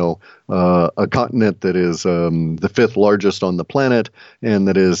 A continent that is the fifth largest on the planet, and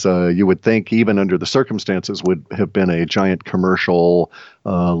that is, you would think, even under the circumstances, would have been a giant commercial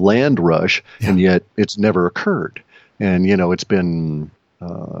land rush, and yet it's never occurred. And it's been,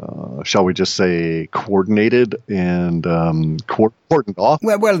 shall we just say, coordinated and cordoned off.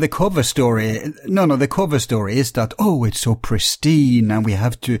 Well, the cover story. The cover story is that it's so pristine, and we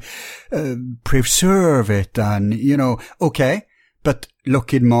have to preserve it, and okay. But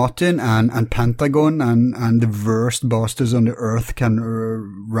Lockheed Martin and Pentagon and the worst bastards on the earth can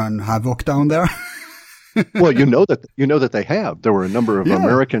run havoc down there. Well, you know that they have. There were a number of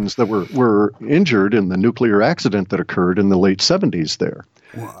Americans that were injured in the nuclear accident that occurred in the late 70s there.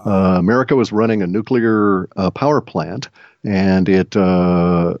 Wow. America was running a nuclear power plant, and it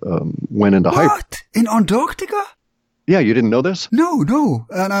went into What? In Antarctica? Yeah, you didn't know this? No.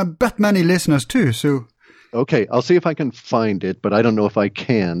 And I bet many listeners too, so... Okay, I'll see if I can find it, but I don't know if I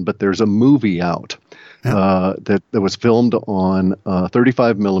can. But there's a movie out that was filmed on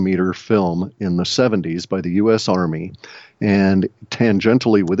 35 millimeter film in the 70s by the U.S. Army. And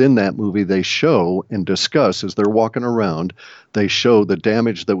tangentially within that movie, they show and discuss, as they're walking around, they show the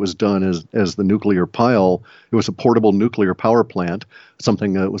damage that was done as the nuclear pile. It was a portable nuclear power plant,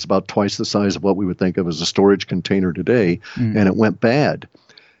 something that was about twice the size of what we would think of as a storage container today, and it went bad.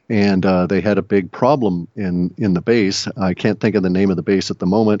 And they had a big problem in the base. I can't think of the name of the base at the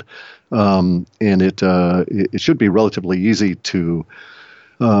moment. And it should be relatively easy to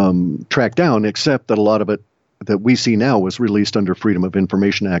track down, except that a lot of it that we see now was released under Freedom of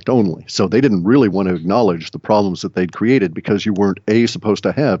Information Act only. So they didn't really want to acknowledge the problems that they'd created, because you weren't supposed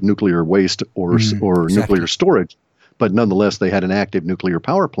to have nuclear waste or nuclear storage. But nonetheless, they had an active nuclear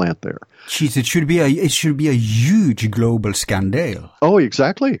power plant there. Jeez, it should be a huge global scandal. Oh,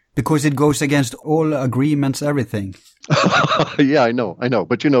 exactly. Because it goes against all agreements, everything. Yeah, I know.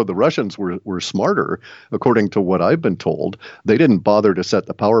 But the Russians were smarter, according to what I've been told. They didn't bother to set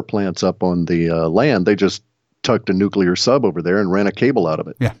the power plants up on the land. They just tucked a nuclear sub over there and ran a cable out of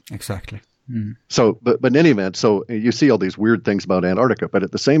it. Yeah, exactly. So, but in any event, so you see all these weird things about Antarctica, but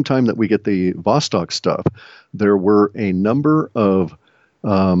at the same time that we get the Vostok stuff, there were a number of,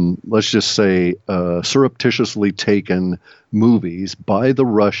 let's just say, surreptitiously taken movies by the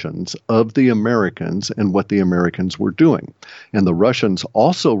Russians of the Americans and what the Americans were doing. And the Russians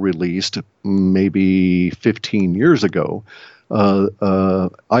also released, maybe 15 years ago,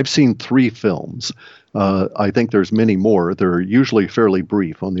 I've seen 3 films. I think there's many more. They're usually fairly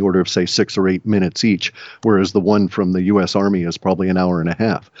brief, on the order of, say, 6 or 8 minutes each, whereas the one from the U.S. Army is probably an hour and a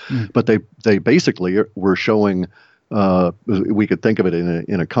half. But they basically were showing, we could think of it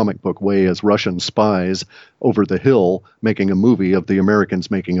in a comic book way, as Russian spies over the hill making a movie of the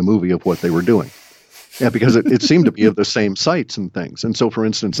Americans making a movie of what they were doing. Yeah, because it seemed to be of the same sites and things. And so, for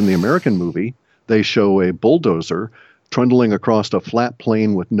instance, in the American movie, they show a bulldozer trundling across a flat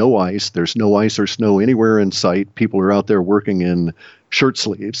plain with no ice. There's no ice or snow anywhere in sight. People are out there working in shirt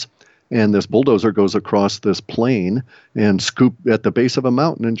sleeves. And this bulldozer goes across this plain and scoop at the base of a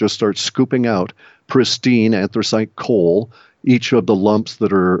mountain and just starts scooping out pristine anthracite coal. Each of the lumps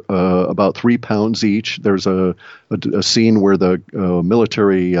that are about 3 pounds each. There's a scene where the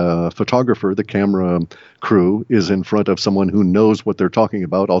military photographer, the camera crew, is in front of someone who knows what they're talking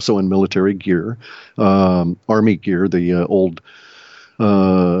about, also in military gear, Army gear, the old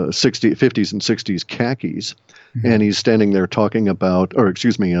 50s and 60s khakis. Mm-hmm. And he's standing there talking about,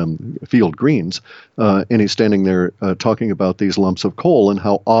 field greens, and he's standing there talking about these lumps of coal and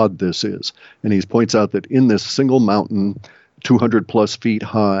how odd this is. And he points out that in this single mountain, 200 plus feet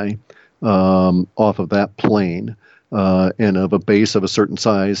high, off of that plain, and of a base of a certain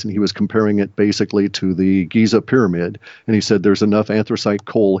size, and he was comparing it basically to the Giza Pyramid, and he said there's enough anthracite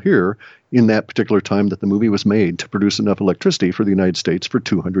coal here in that particular time that the movie was made to produce enough electricity for the United States for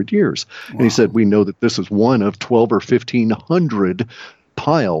 200 years. Wow. And he said, we know that this is one of 12 or 1,500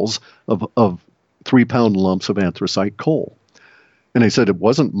 piles of 3-pound lumps of anthracite coal. And he said it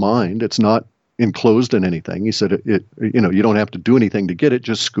wasn't mined, it's not enclosed in anything. He said, you don't have to do anything to get it,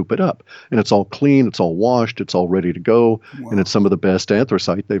 just scoop it up. And it's all clean, it's all washed, it's all ready to go, wow. And it's some of the best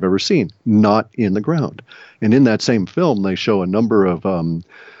anthracite they've ever seen, not in the ground. And in that same film, they show a number of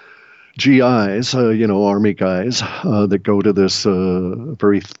GIs, Army guys, that go to this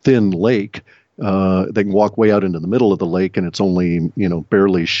very thin lake. They can walk way out into the middle of the lake, and it's only,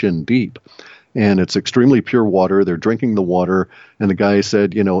 barely shin deep. And it's extremely pure water. They're drinking the water. And the guy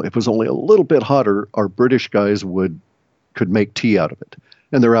said, if it was only a little bit hotter, our British guys could make tea out of it.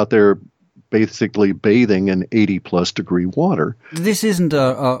 And they're out there basically bathing in 80-plus degree water. This isn't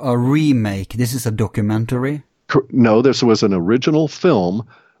a remake. This is a documentary? No, this was an original film.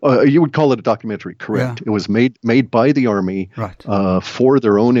 You would call it a documentary, correct? Yeah. It was made by the Army, right. For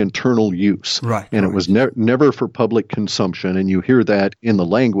their own internal use. Right. And it was never for public consumption. And you hear that in the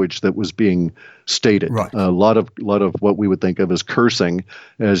language that was being stated. Right. A lot of what we would think of as cursing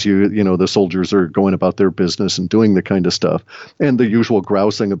as the soldiers are going about their business and doing the kind of stuff. And the usual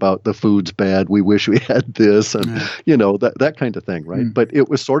grousing about the food's bad, we wish we had this, and, that kind of thing, right? Mm. But it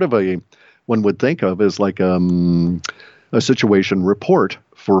was sort of one would think of as like a situation report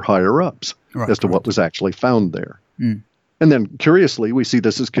for higher-ups as to what was actually found there. Mm. And then, curiously, we see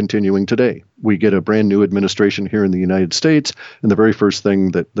this is continuing today. We get a brand new administration here in the United States, and the very first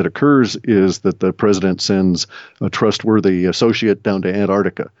thing that occurs is that the president sends a trustworthy associate down to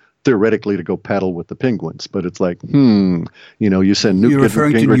Antarctica, theoretically to go paddle with the penguins. But it's like, you send Newt You're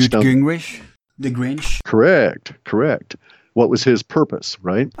referring Gingrich to Newt down. Gingrich? The Grinch? Correct. What was his purpose,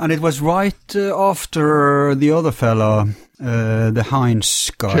 right? And it was right after the other fella, the Heinz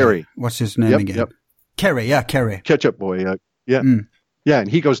guy. Kerry. What's his name again? Yep. Kerry, yeah, Kerry. Ketchup boy, yeah. Mm. Yeah,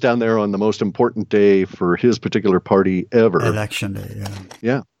 and he goes down there on the most important day for his particular party ever. Election day, yeah.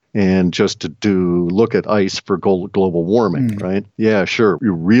 Yeah, and just to look at ice for global warming, right? Yeah, sure.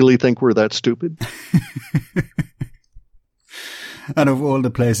 You really think we're that stupid? And of all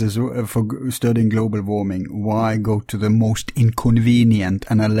the places for studying global warming, why go to the most inconvenient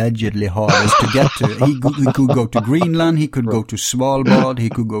and allegedly hardest to get to? He could go to Greenland, he could go to Svalbard, he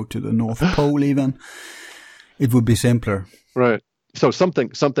could go to the North Pole even. It would be simpler. Right. So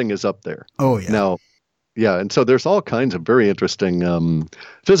something is up there. Oh, yeah. Now, yeah, and so there's all kinds of very interesting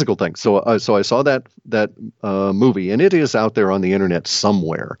physical things. So I saw that movie, and it is out there on the internet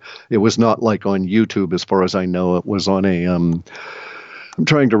somewhere. It was not like on YouTube, as far as I know. It was on a I'm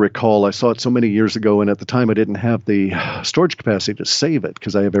trying to recall. I saw it so many years ago, and at the time I didn't have the storage capacity to save it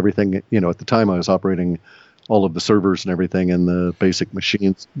because I have everything. At the time I was operating all of the servers and everything and the basic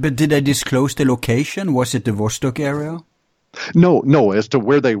machines. But did they disclose the location? Was it the Vostok area? No. As to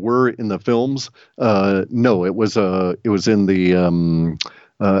where they were in the films, no. It was in the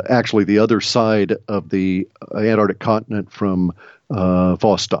actually the other side of the Antarctic continent from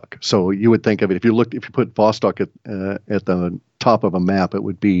Vostok. So you would think of it if you put Vostok at the top of a map, it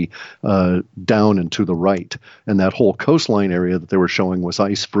would be down and to the right, and that whole coastline area that they were showing was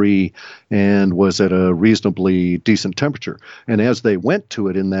ice free and was at a reasonably decent temperature. And as they went to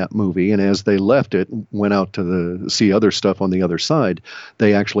it in that movie, and as they left it, went out to see other stuff on the other side,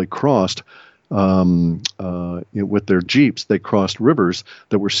 they actually crossed. With their jeeps, they crossed rivers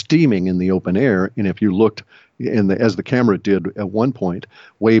that were steaming in the open air. And if you looked, as the camera did at one point,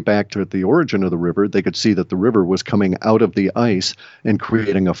 way back to the origin of the river, they could see that the river was coming out of the ice and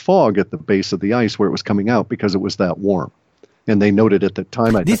creating a fog at the base of the ice where it was coming out because it was that warm. And they noted at the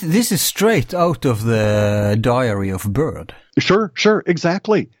time. This is straight out of the Diary of Bird. Sure,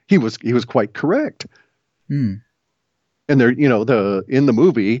 exactly. He was quite correct. Mm. And there, in the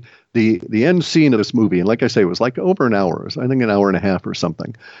movie, the end scene of this movie, and like I say, it was like over an hour, I think an hour and a half or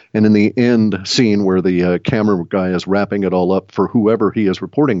something. And in the end scene where the camera guy is wrapping it all up for whoever he is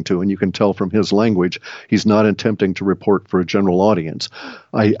reporting to, and you can tell from his language, he's not attempting to report for a general audience.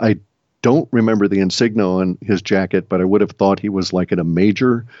 I don't remember the insignia on his jacket, but I would have thought he was like at a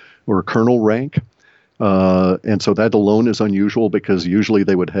major or a colonel rank. And so that alone is unusual because usually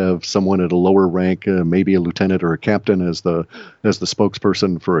they would have someone at a lower rank, maybe a lieutenant or a captain as the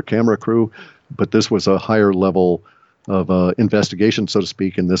spokesperson for a camera crew. But this was a higher level of investigation, so to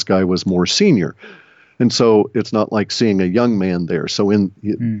speak, and this guy was more senior. And so it's not like seeing a young man there. So in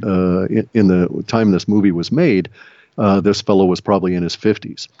the time this movie was made, this fellow was probably in his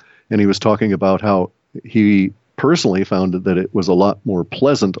 50s. And he was talking about how he personally found that it was a lot more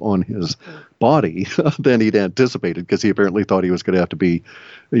pleasant on his body than he'd anticipated, because he apparently thought he was going to have to be,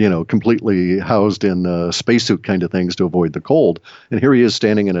 completely housed in spacesuit kind of things to avoid the cold. And here he is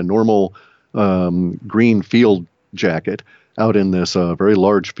standing in a normal green field jacket out in this very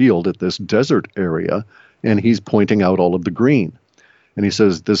large field at this desert area, and he's pointing out all of the green. And he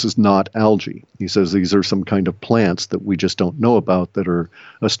says, this is not algae. He says these are some kind of plants that we just don't know about that are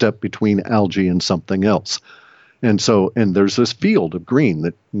a step between algae and something else. And there's this field of green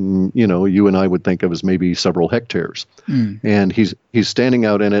that, you and I would think of as maybe several hectares. Mm. And he's standing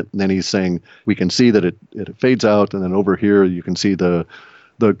out in it, and then he's saying, we can see that it fades out, and then over here you can see the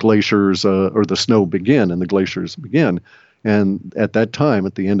glaciers or the snow begin, and the glaciers begin. And at that time,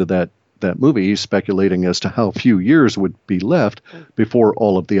 at the end of that movie, he's speculating as to how few years would be left before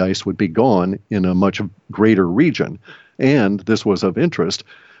all of the ice would be gone in a much greater region. And this was of interest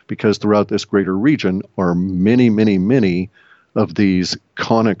because throughout this greater region are many, many, many of these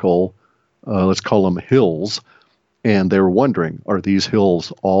conical, let's call them hills. And they're wondering, are these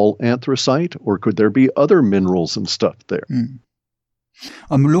hills all anthracite, or could there be other minerals and stuff there? Mm.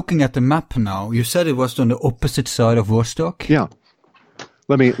 I'm looking at the map now. You said it was on the opposite side of Vostok? Yeah.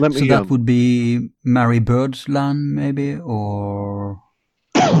 Let me. So that would be Mary Bird's land, maybe, or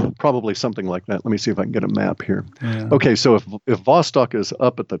probably something like that. Let me see if I can get a map here. Yeah. Okay, so if Vostok is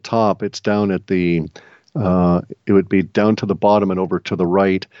up at the top, it's down at the. It would be down to the bottom and over to the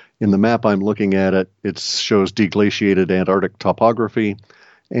right. In the map I'm looking at, it shows deglaciated Antarctic topography,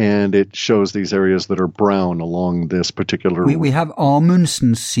 and it shows these areas that are brown along this particular. We have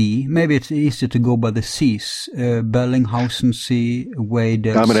Amundsen Sea. Maybe it's easier to go by the seas. Bellinghausen Sea,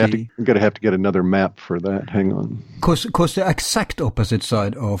 Weddell Sea. I'm going to have to get another map for that. Hang on. Because the exact opposite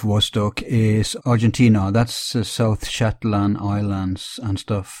side of Vostok is Argentina. That's South Shetland Islands and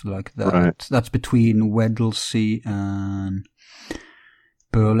stuff like that. Right. That's between Weddell Sea and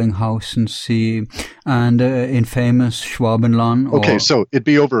Berlinghausen Sea, and infamous Schwabenland. Okay, so it'd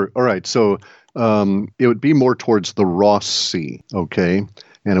be over. All right, so it would be more towards the Ross Sea, okay?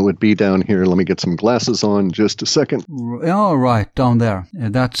 And it would be down here. Let me get some glasses on just a second. Oh, right, down there.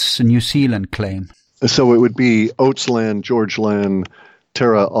 That's a New Zealand claim. So it would be Oatsland, Georgeland,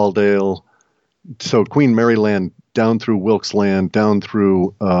 Terra Aldale, so Queen Mary Land down through Wilkes Land, down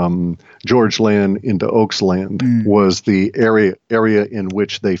through George Land into Oaks Land was the area in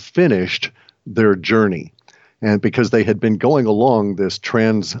which they finished their journey. And because they had been going along this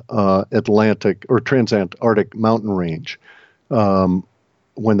transatlantic or transantarctic mountain range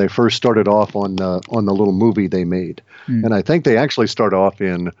when they first started off on the little movie they made. And I think they actually start off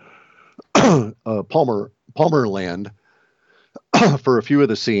in Palmer Land for a few of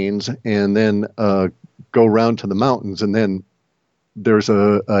the scenes, and then go round to the mountains, and then there's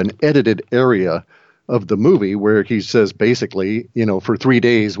an edited area of the movie where he says basically, for 3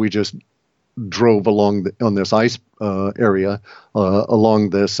 days we just drove along on this ice area along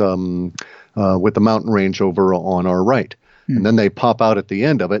this with the mountain range over on our right. And then they pop out at the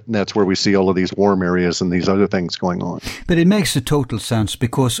end of it, and that's where we see all of these warm areas and these other things going on. But it makes a total sense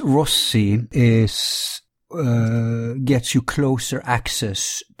because Ross Sea is gets you closer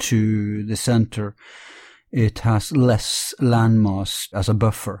access to the center. It has less landmass as a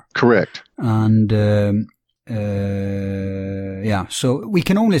buffer. Correct. And so we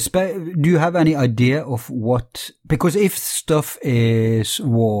can only do you have any idea of what, because if stuff is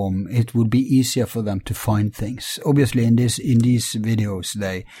warm, it would be easier for them to find things. Obviously in these videos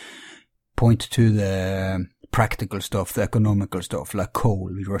they point to the practical stuff, the economical stuff, like coal.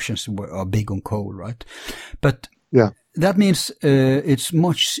 The Russians are big on coal, right? But yeah, that means it's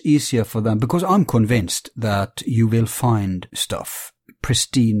much easier for them, because I'm convinced that you will find stuff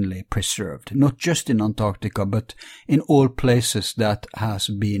pristinely preserved, not just in Antarctica, but in all places that has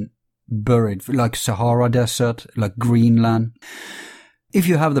been buried, like Sahara Desert, like Greenland. If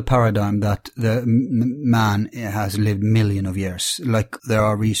you have the paradigm that the man has lived millions of years, like there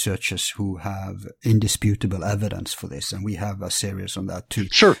are researchers who have indisputable evidence for this, and we have a series on that too.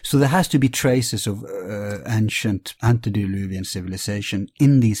 Sure. So there has to be traces of ancient antediluvian civilization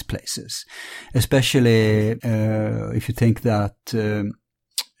in these places, especially if you think that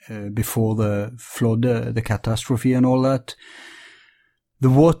before the flood, the catastrophe and all that, the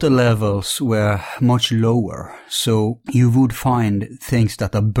water levels were much lower, so you would find things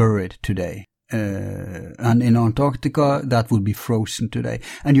that are buried today. And in Antarctica, that would be frozen today.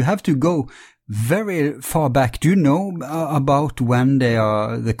 And you have to go very far back. Do you know about when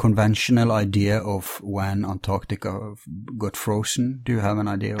the conventional idea of when Antarctica got frozen? Do you have an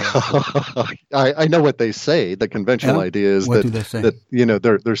idea? I know what they say. The conventional idea is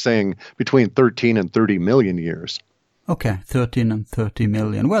that they're saying between 13 and 30 million years. Okay, 13 and 30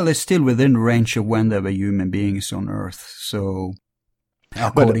 million. Well, it's still within range of when there were human beings on Earth. So,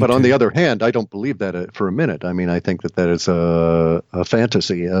 but on the other hand, I don't believe that for a minute. I mean, I think that is a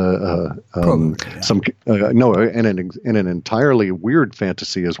fantasy. Probably, yeah. And an entirely weird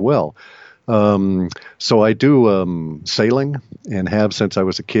fantasy as well. So I do sailing and have since I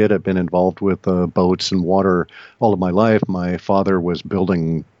was a kid. I've been involved with boats and water all of my life. My father was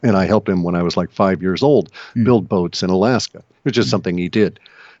building, and I helped him when I was like 5 years old, build boats in Alaska, which is something he did.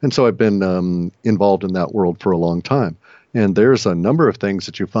 And so I've been involved in that world for a long time. And there's a number of things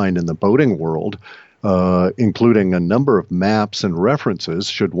that you find in the boating world, including a number of maps and references,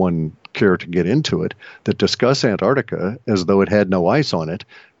 should one care to get into it, that discuss Antarctica as though it had no ice on it.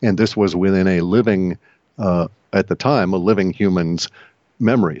 And this was within a living, at the time, a living human's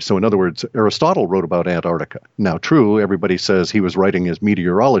memory. So in other words, Aristotle wrote about Antarctica. Now, true, everybody says he was writing his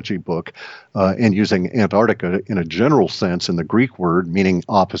meteorology book and using Antarctica in a general sense in the Greek word, meaning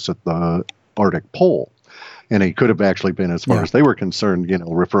opposite the Arctic pole. And he could have actually been, as far as they were concerned,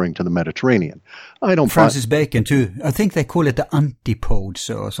 referring to the Mediterranean. Francis Bacon, too. I think they call it the antipodes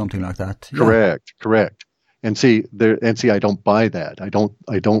or something like that. Correct. And see, I don't buy that. I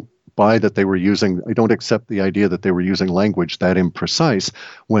don't buy that they were using, I don't accept the idea that they were using language that imprecise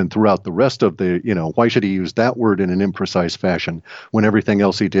when throughout the rest of why should he use that word in an imprecise fashion when everything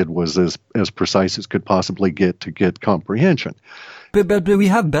else he did was as precise as could possibly get to get comprehension? But we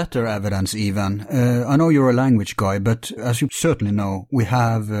have better evidence even. I know you're a language guy, but as you certainly know, we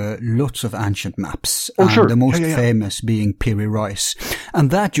have lots of ancient maps. The most famous being Piri Reis. And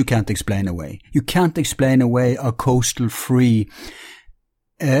that you can't explain away. You can't explain away a coastal-free,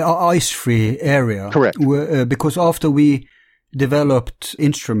 ice-free area. Correct. Because after we developed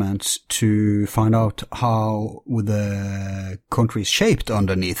instruments to find out how the country is shaped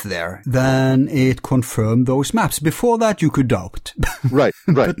underneath there, then it confirmed those maps. Before that, you could doubt. Right.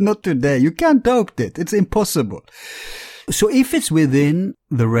 But not today. You can't doubt it. It's impossible. So if it's within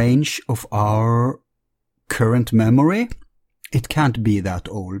the range of our current memory, it can't be that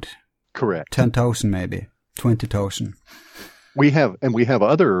old. Correct. 10,000 maybe, 20,000. We have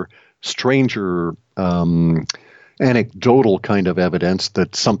other stranger anecdotal kind of evidence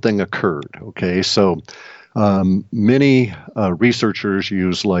that something occurred. Okay, so many researchers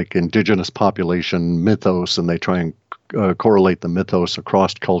use like indigenous population mythos, and they try and correlate the mythos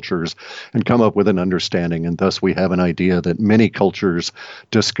across cultures and come up with an understanding. And thus we have an idea that many cultures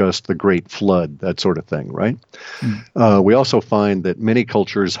discussed the Great Flood, that sort of thing, right? We also find that many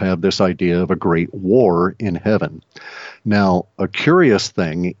cultures have this idea of a great war in heaven. Now, a curious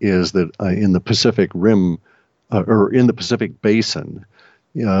thing is that in the Pacific Rim, or in the Pacific Basin,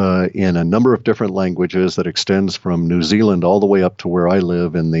 in a number of different languages that extends from New Zealand all the way up to where I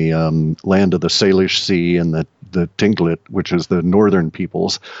live in the land of the Salish Sea and the Tlingit, which is the northern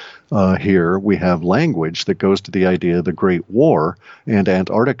peoples. Here we have language that goes to the idea of the Great War and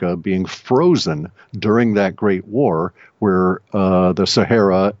Antarctica being frozen during that Great War, where the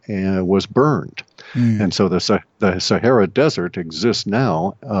Sahara was burned. And so the Sahara Desert exists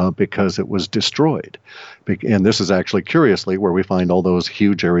now because it was destroyed. And this is actually, curiously, where we find all those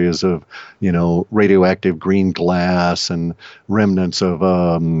huge areas of, radioactive green glass and remnants of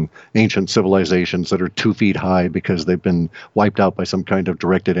ancient civilizations that are 2 feet high because they've been wiped out by some kind of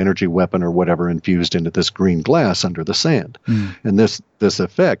directed energy weapon or whatever, infused into this green glass under the sand. And this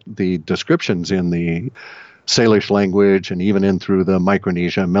effect, the descriptions in the Salish language and even in through the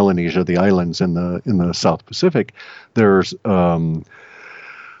Micronesia, Melanesia, the islands in the South Pacific, there's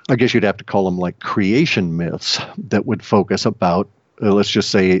I guess you'd have to call them like creation myths that would focus about let's just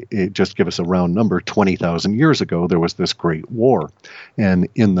say, just give us a round number, 20,000 years ago, there was this great war. And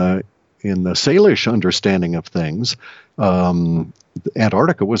in the Salish understanding of things,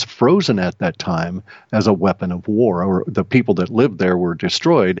 Antarctica was frozen at that time as a weapon of war, or the people that lived there were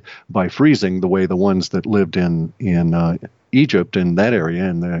destroyed by freezing the way the ones that lived in Egypt in that area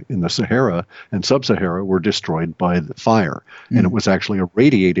in the Sahara and Sub-Sahara were destroyed by the fire, and it was actually a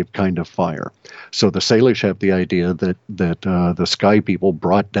radiative kind of fire. So the Salish have the idea that the sky people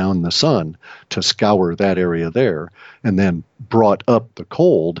brought down the sun to scour that area there, and then brought up the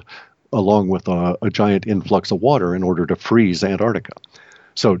cold along with a giant influx of water in order to freeze Antarctica.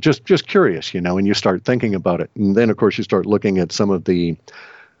 So just curious, and you start thinking about it. And then, of course, you start looking at some of the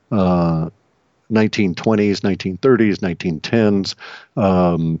 1920s, 1930s,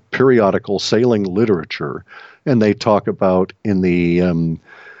 1910s periodical sailing literature. And they talk about in the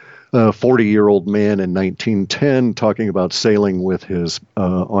 40-year-old man in 1910 talking about sailing with his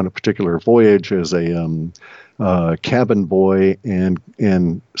on a particular voyage as a cabin boy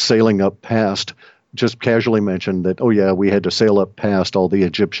and sailing up past, just casually mentioned that, oh yeah, we had to sail up past all the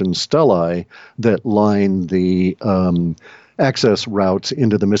Egyptian stelae that line the access routes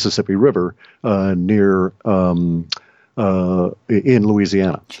into the Mississippi River near in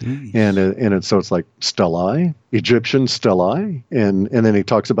Louisiana. And so it's like stelae, Egyptian stelae, and then he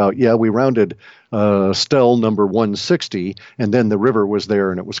talks about, we rounded stele number 160, and then the river was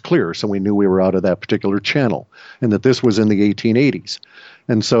there and it was clear, so we knew we were out of that particular channel, and that this was in the 1880s.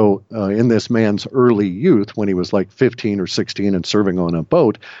 And so in this man's early youth, when he was like 15 or 16 and serving on a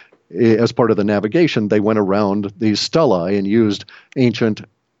boat, as part of the navigation, they went around these stelae and used ancient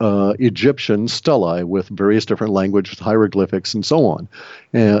Egyptian stelae with various different languages, hieroglyphics, and so on,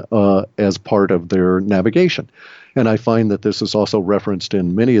 as part of their navigation. And I find that this is also referenced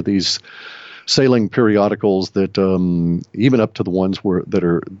in many of these sailing periodicals that even up to the ones that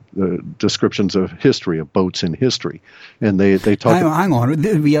are descriptions of history, of boats in history. And they talk... Hang on.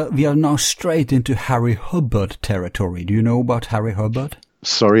 We are now straight into Harry Hubbard territory. Do you know about Harry Hubbard?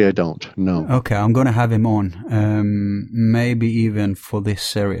 Sorry, I don't. No. Okay, I'm going to have him on. Maybe even for this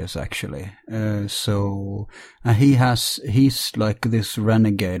series, actually. He's like this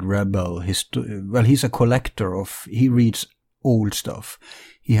renegade rebel. He's a collector he reads old stuff.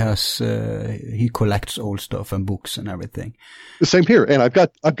 He collects old stuff and books and everything. The same here. And I've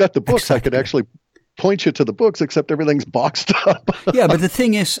got the books. Exactly. I could actually point you to the books, except everything's boxed up. Yeah, but the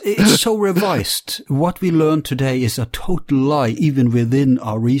thing is, it's so revised. What we learn today is a total lie, even within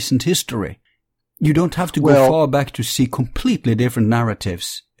our recent history. You don't have to go far back to see completely different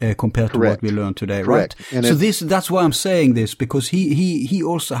narratives compared correct. to what we learn today, correct. right? And that's why I'm saying this, because he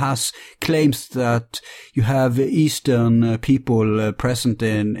also has claims that you have Eastern people present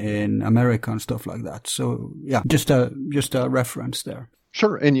in America and stuff like that. So yeah, just a reference there.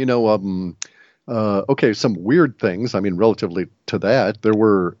 Sure, and some weird things. I mean, relatively to that, there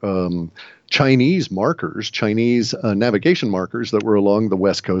were Chinese navigation markers that were along the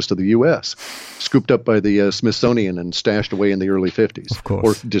west coast of the U.S., scooped up by the Smithsonian and stashed away in the early 50s, of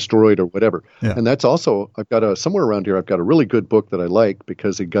course, or destroyed or whatever. Yeah. And that's also, somewhere around here, I've got a really good book that I like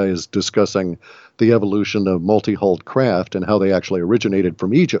because the guy is discussing the evolution of multi-hulled craft and how they actually originated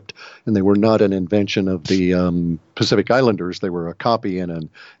from Egypt. And they were not an invention of the Pacific Islanders. They were a copy and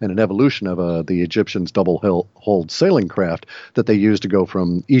an evolution of the Egyptians' double-hulled sailing craft that they used to go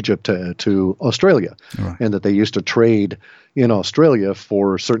from Egypt to Australia. Right. And that they used to trade in Australia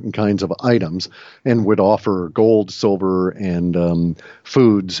for certain kinds of items and would offer gold, silver, and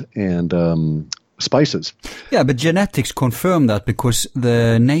foods and spices. Yeah, but genetics confirm that because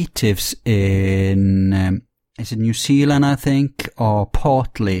the natives in is it New Zealand, I think, are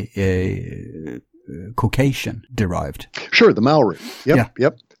partly Caucasian derived. Sure, the Maori. Yep, yeah.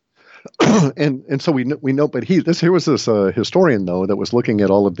 Yep. And so we know, but here was this historian though that was looking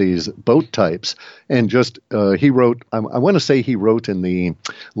at all of these boat types, and just he wrote. I want to say he wrote in the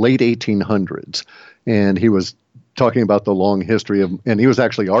late 1800s, and he was talking about the long history of, and he was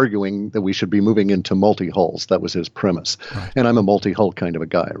actually arguing that we should be moving into multi-hulls. That was his premise. Right. And I'm a multi-hull kind of a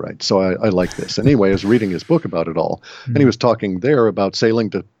guy, right? So I like this. And anyway, I was reading his book about it all, and he was talking there about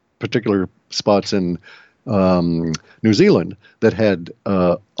sailing to particular spots in New Zealand that had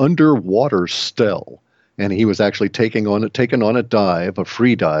underwater stele, and he was actually taken on a dive, a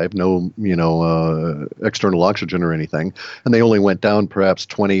free dive, no external oxygen or anything, and they only went down perhaps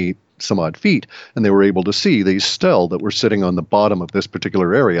 20 some odd feet, and they were able to see these stele that were sitting on the bottom of this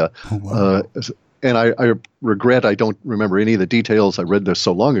particular area. Oh, wow. and I regret I don't remember any of the details. I read this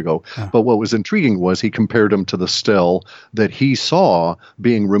so long ago. But what was intriguing was he compared them to the stele that he saw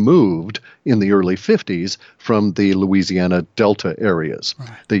being removed in the early 50s from the Louisiana Delta areas. Right.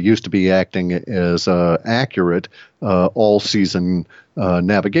 They used to be acting as accurate all-season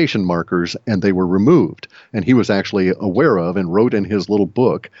navigation markers, and they were removed. And he was actually aware of and wrote in his little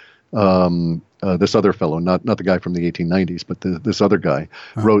book, this other fellow, not the guy from the 1890s, but this other guy,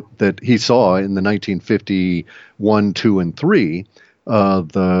 wrote that he saw in the 1951, 2, and 3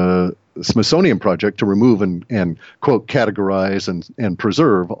 the Smithsonian project to remove and quote, categorize and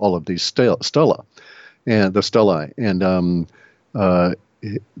preserve all of these stelae. And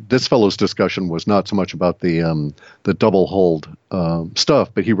this fellow's discussion was not so much about the double-hulled stuff,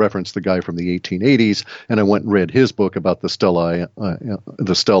 but he referenced the guy from the 1880s, and I went and read his book about the stele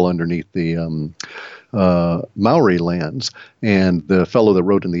underneath the Maori lands. And the fellow that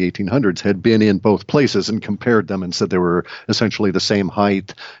wrote in the 1800s had been in both places and compared them and said they were essentially the same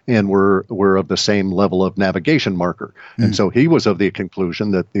height and were of the same level of navigation marker. And so he was of the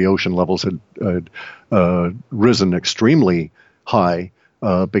conclusion that the ocean levels had risen extremely high.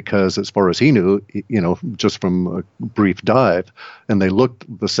 Because as far as he knew, just from a brief dive, and they looked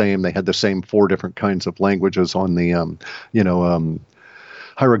the same. They had the same 4 different kinds of languages on the,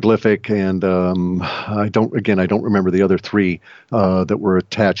 hieroglyphic, and I don't remember the other 3 that were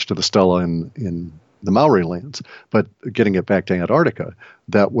attached to the stela in the Maori lands. But getting it back to Antarctica,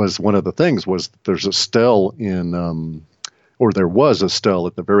 that was one of the things. Was there's a stele or there was a stele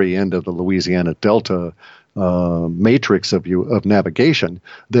at the very end of the Louisiana Delta matrix of navigation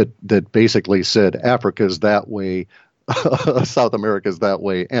that basically said Africa is that way, South America is that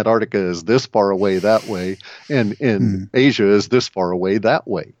way, Antarctica is this far away that way, and Asia is this far away that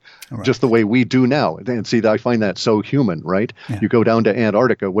way. Right. Just the way we do now. And see, I find that so human, right? Yeah. You go down to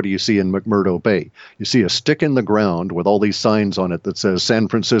Antarctica, what do you see in McMurdo Bay? You see a stick in the ground with all these signs on it that says San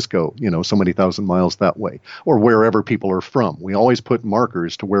Francisco, so many thousand miles that way, or wherever people are from. We always put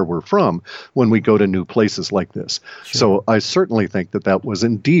markers to where we're from when we go to new places like this. Sure. So I certainly think that was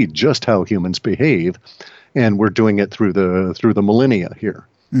indeed just how humans behave, and we're doing it through the millennia here.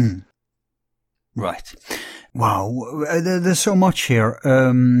 Right. Wow, there's so much here.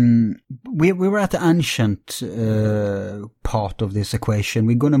 We were at the ancient part of this equation.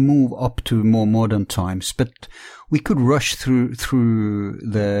 We're going to move up to more modern times, but we could rush through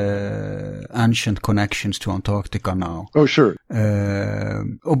the ancient connections to Antarctica now. Oh, sure.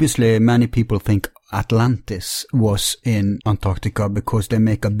 Obviously, many people think Atlantis was in Antarctica because they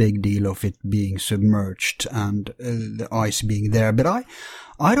make a big deal of it being submerged and the ice being there. But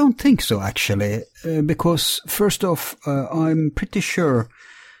I don't think so, actually, because first off, I'm pretty sure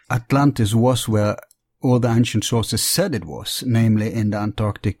Atlantis was where all the ancient sources said it was, namely in the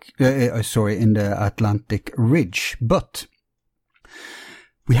in the Atlantic Ridge. But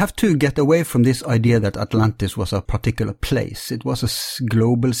we have to get away from this idea that Atlantis was a particular place. It was a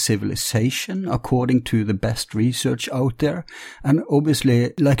global civilization, according to the best research out there. And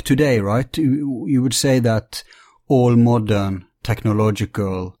obviously, like today, right, you would say that all modern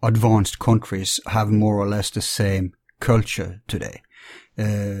technological advanced countries have more or less the same culture today.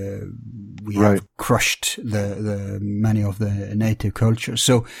 We have crushed the many of the native cultures.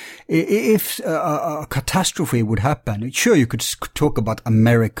 So if a catastrophe would happen, sure, you could talk about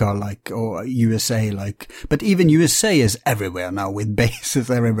America or USA but even USA is everywhere now with bases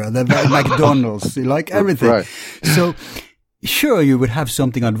everywhere. They're like McDonald's, everything. Right. So sure, you would have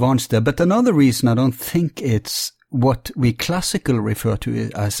something advanced there. But another reason I don't think it's what we classically refer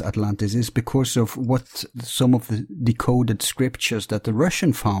to as Atlantis is because of what some of the decoded scriptures that the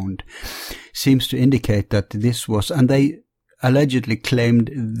Russian found seems to indicate that this was, and they allegedly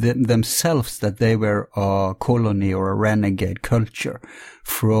claimed themselves that they were a colony or a renegade culture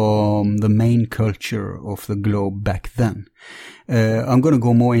from the main culture of the globe back then. I'm going to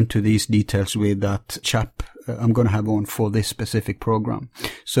go more into these details with that chap I'm going to have on for this specific program.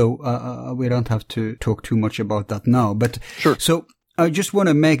 So we don't have to talk too much about that now. But sure. So I just want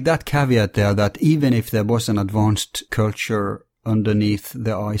to make that caveat there that even if there was an advanced culture underneath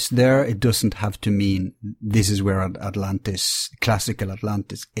the ice there, it doesn't have to mean this is where Atlantis, classical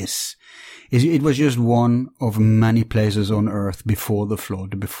Atlantis, is. It was just one of many places on Earth before the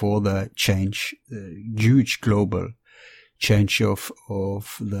flood, before the change, huge global change of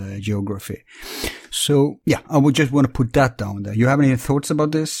the geography. So, yeah, I would just want to put that down there. You have any thoughts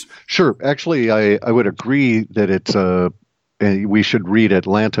about this? Sure. Actually, I would agree that we should read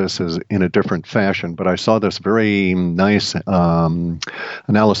Atlantis as in a different fashion. But I saw this very nice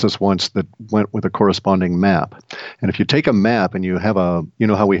analysis once that went with a corresponding map. And if you take a map and you have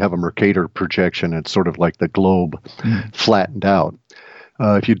how we have a Mercator projection, it's sort of like the globe flattened out.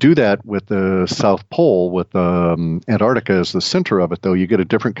 If you do that with the South Pole, with Antarctica as the center of it, though, you get a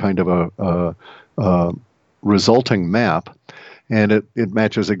different kind of a resulting map. And it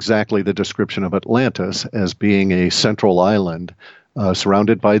matches exactly the description of Atlantis as being a central island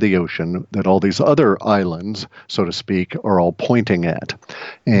surrounded by the ocean that all these other islands, so to speak, are all pointing at.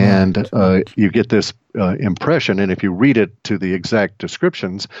 And you get this impression, and if you read it to the exact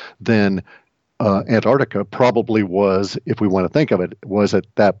descriptions, then Antarctica probably was, if we want to think of it, was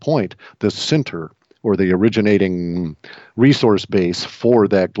at that point the center or the originating resource base for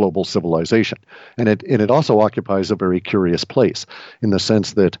that global civilization. And it also occupies a very curious place in the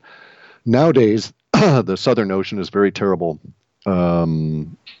sense that nowadays the Southern Ocean is a very terrible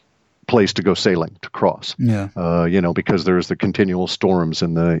place to go sailing, to cross. Yeah. Because there's the continual storms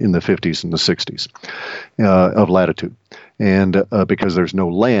in the 50s and the 60s of latitude. And because there's no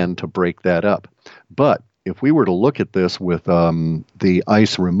land to break that up. But if we were to look at this with the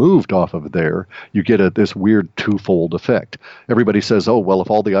ice removed off of there, you get this weird twofold effect. Everybody says, oh, well, if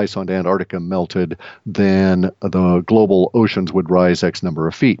all the ice on Antarctica melted, then the global oceans would rise X number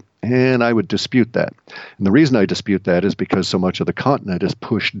of feet. And I would dispute that. And the reason I dispute that is because so much of the continent is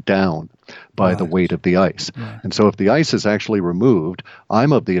pushed down by the weight of the ice. Right. And so if the ice is actually removed,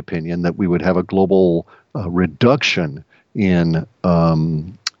 I'm of the opinion that we would have a global reduction in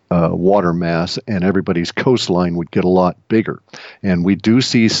water mass, and everybody's coastline would get a lot bigger. And we do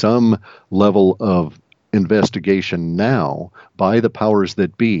see some level of investigation now by the powers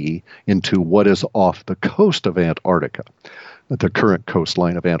that be into what is off the coast of Antarctica, the current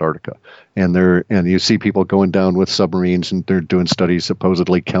coastline of Antarctica. And you see people going down with submarines, and they're doing studies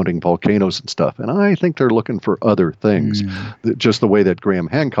supposedly counting volcanoes and stuff. And I think they're looking for other things, just the way that Graham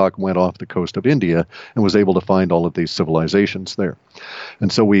Hancock went off the coast of India and was able to find all of these civilizations there.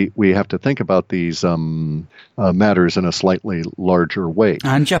 And so we have to think about these matters in a slightly larger way.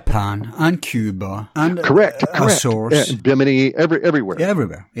 And Japan, and Cuba, and correct. Azores. Bimini, everywhere. Yeah,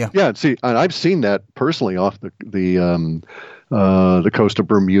 everywhere, yeah. Yeah, see, and I've seen that personally off the coast of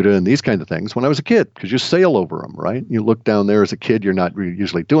Bermuda and these kind of things when I was a kid, because you sail over them, right? You look down there as a kid, you're not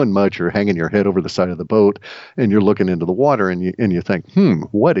usually doing much. You're hanging your head over the side of the boat, and you're looking into the water, and you think,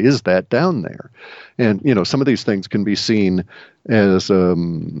 what is that down there? And, some of these things can be seen as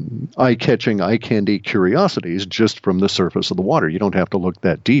eye-catching, eye-candy curiosities just from the surface of the water. You don't have to look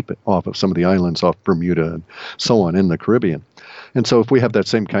that deep off of some of the islands off Bermuda and so on in the Caribbean. And so if we have that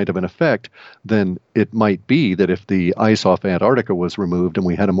same kind of an effect, then it might be that if the ice off Antarctica was removed and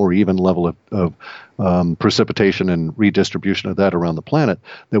we had a more even level of precipitation and redistribution of that around the planet,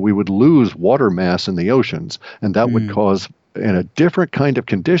 that we would lose water mass in the oceans, and that would cause a different kind of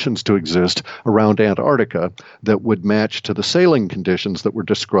conditions to exist around Antarctica that would match to the sailing conditions that were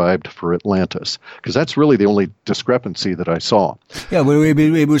described for Atlantis. Because that's really the only discrepancy that I saw. Yeah, well,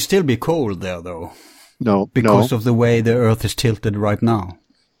 it would still be cold there, though. No. Because of the way the Earth is tilted right now.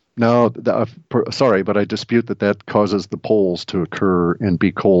 No, sorry, but I dispute that causes the poles to occur and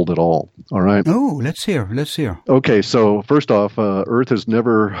be cold at all. All right? Oh, let's hear. Okay, so first off, Earth has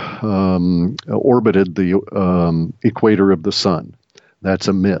never orbited the equator of the sun. That's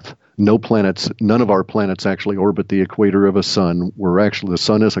a myth. None of our planets actually orbit the equator of a sun. The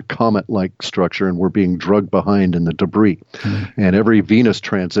sun is a comet-like structure, and we're being drugged behind in the debris. And every Venus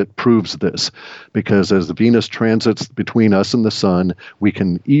transit proves this, because as the Venus transits between us and the sun, we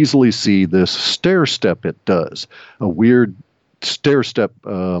can easily see this stair step it does, a weird stair step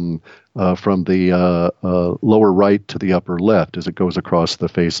from the lower right to the upper left as it goes across the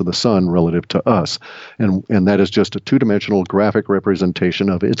face of the sun relative to us. And that is just a two-dimensional graphic representation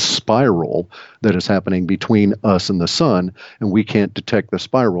of its spiral that is happening between us and the sun, and we can't detect the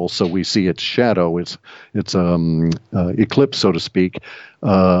spiral, so we see its shadow, its eclipse, so to speak,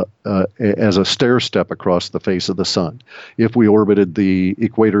 as a stair step across the face of the sun. If we orbited the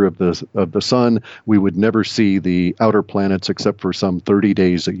equator of the sun, we would never see the outer planets except for some 30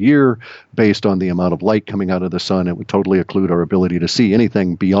 days a year. Based on the amount of light coming out of the sun, it would totally occlude our ability to see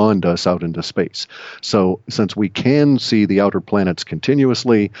anything beyond us out into space. So since we can see the outer planets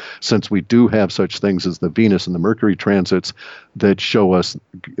continuously, since we do have such things as the Venus and the Mercury transits that show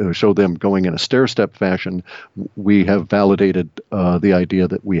them going in a stair-step fashion, we have validated the idea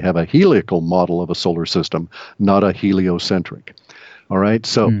that we have a heliacal model of a solar system, not a heliocentric. All right.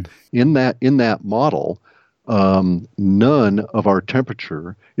 So in that model, none of our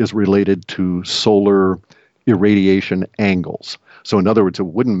temperature is related to solar irradiation angles. So in other words, it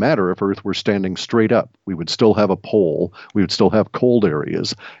wouldn't matter if Earth were standing straight up. We would still have a pole. We would still have cold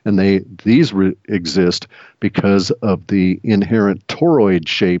areas. And these exist because of the inherent toroid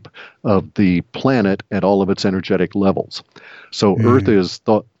shape of the planet at all of its energetic levels. So Earth is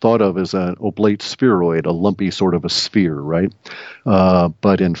thought of as an oblate spheroid, a lumpy sort of a sphere, right?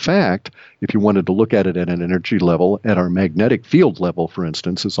 But in fact, if you wanted to look at it at an energy level, at our magnetic field level, for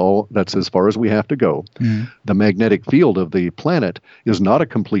instance, that's as far as we have to go. The magnetic field of the planet is not a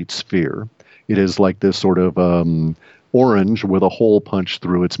complete sphere. It is like this sort of orange with a hole punched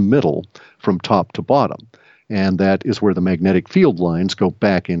through its middle from top to bottom. And that is where the magnetic field lines go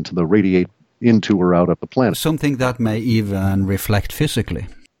back radiate into or out of the planet. Something that may even reflect physically.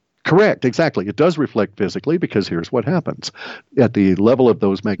 Correct, exactly. It does reflect physically because here's what happens. At the level of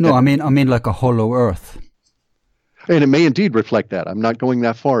those magnetic... No, I mean like a hollow Earth. And it may indeed reflect that. I'm not going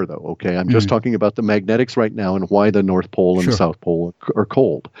that far, though, okay? I'm just talking about the magnetics right now and why the North Pole and the South Pole are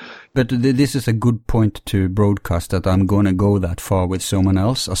cold. But this is a good point to broadcast, that I'm going to go that far with someone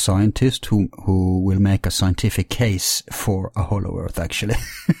else, a scientist who will make a scientific case for a hollow Earth, actually.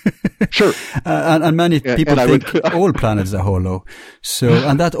 Sure. And many people think all planets are hollow. So,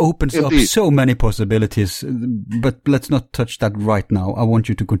 and that opens up so many possibilities. But let's not touch that right now. I want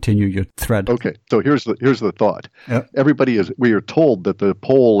you to continue your thread. Okay. So here's the thought. Yeah. We are told that the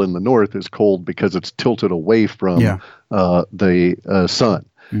pole in the north is cold because it's tilted away from the sun.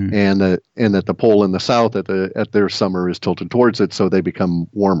 And that the pole in the south at their summer is tilted towards it, so they become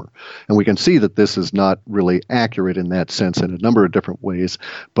warmer. And we can see that this is not really accurate in that sense in a number of different ways.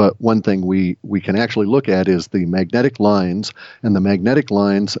 But one thing we can actually look at is the magnetic lines, and the magnetic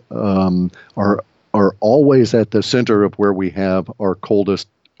lines are always at the center of where we have our coldest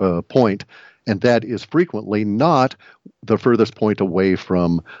point. And that is frequently not the furthest point away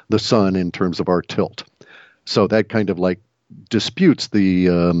from the sun in terms of our tilt. So that kind of like disputes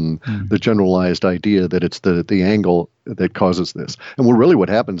the generalized idea that it's the angle that causes this. And what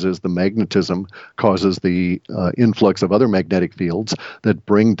happens is the magnetism causes the influx of other magnetic fields that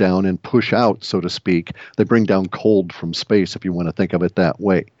bring down and push out, so to speak. They bring down cold from space, if you want to think of it that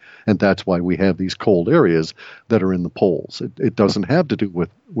way. And that's why we have these cold areas that are in the poles. It doesn't have to do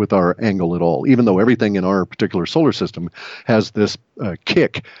with our angle at all, even though everything in our particular solar system has this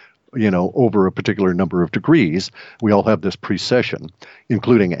kick, over a particular number of degrees. We all have this precession,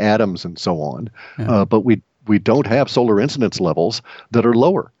 including atoms and so on. Yeah. But we don't have solar incidence levels that are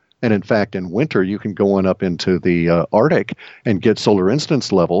lower. And in fact, in winter, you can go on up into the Arctic and get solar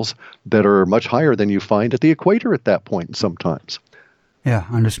incidence levels that are much higher than you find at the equator at that point sometimes. Yeah,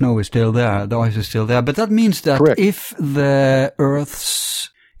 and the snow is still there, the ice is still there. But that means that if the Earth's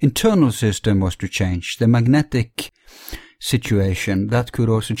internal system was to change, the magnetic situation, that could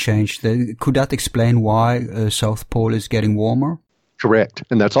also change. Could that explain why South Pole is getting warmer? Correct.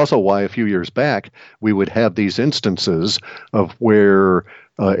 And that's also why a few years back we would have these instances of where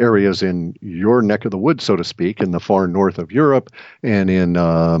areas in your neck of the woods, so to speak, in the far north of Europe and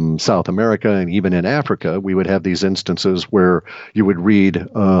in South America and even in Africa, we would have these instances where you would read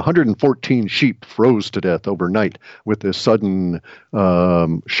 114 sheep froze to death overnight with this sudden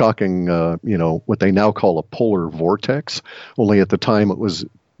shocking, what they now call a polar vortex. Only at the time it was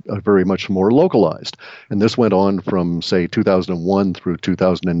very much more localized. And this went on from, say, 2001 through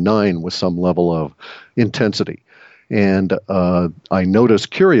 2009 with some level of intensity. And I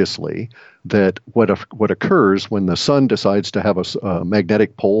noticed curiously that what occurs when the sun decides to have a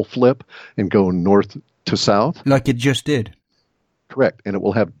magnetic pole flip and go north to south. Like it just did. Correct. And it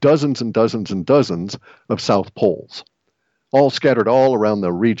will have dozens and dozens and dozens of south poles, all scattered all around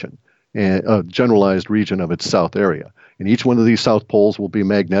the region, a generalized region of its south area. And each one of these south poles will be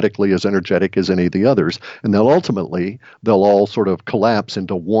magnetically as energetic as any of the others. And they'll all sort of collapse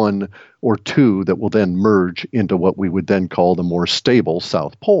into one or two that will then merge into what we would then call the more stable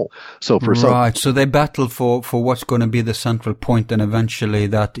South Pole. So so they battle for what's going to be the central point, and eventually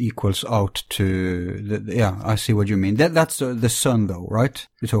that equals out to I see what you mean. That's the sun, though, right?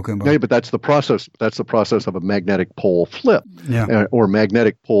 You're talking about. Yeah, but that's the process. That's the process of a magnetic pole flip, or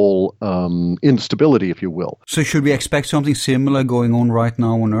magnetic pole instability, if you will. So should we expect something similar going on right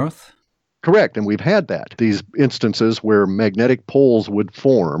now on Earth? Correct, and we've had that. These instances where magnetic poles would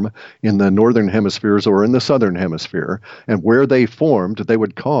form in the northern hemispheres or in the southern hemisphere, and where they formed, they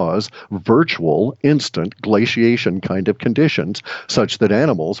would cause virtual, instant glaciation kind of conditions, such that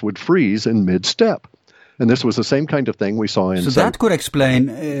animals would freeze in mid-step. And this was the same kind of thing we saw in... So that could explain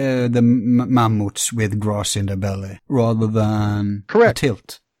the mammoths with grass in their belly, rather than a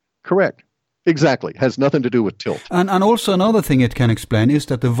tilt. Correct. Exactly. Has nothing to do with tilt. And also another thing it can explain is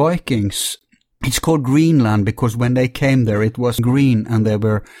that the Vikings It's called Greenland because when they came there, it was green and they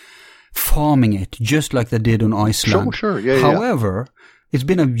were farming it just like they did on Iceland. Sure. Yeah, However, it's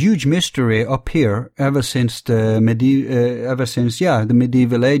been a huge mystery up here ever since the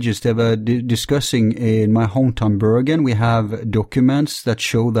medieval ages. They were discussing in my hometown Bergen. We have documents that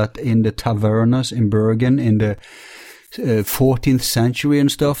show that in the tavernas in Bergen in the 14th century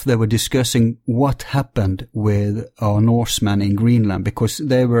and stuff, they were discussing what happened with our Norsemen in Greenland because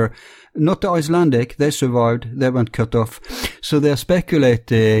they were not the Icelandic, they survived, they weren't cut off. So they're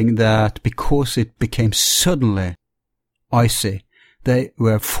speculating that because it became suddenly icy, they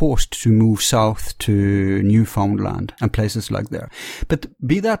were forced to move south to Newfoundland and places like there. But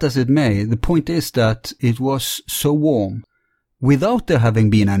be that as it may, the point is that it was so warm without there having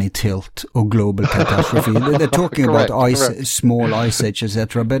been any tilt or global catastrophe. They're talking about small ice age,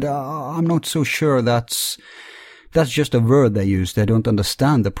 etc. But I'm not so sure that's just a word they use. They don't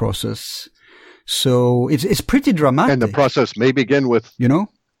understand the process. So it's pretty dramatic. And the process may begin with,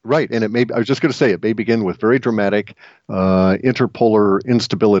 Right, and I was just going to say, it may begin with very dramatic interpolar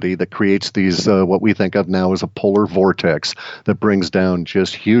instability that creates these, what we think of now as a polar vortex that brings down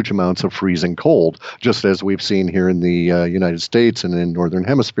just huge amounts of freezing cold, just as we've seen here in the United States and in Northern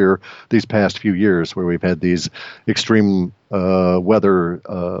Hemisphere these past few years, where we've had these extreme weather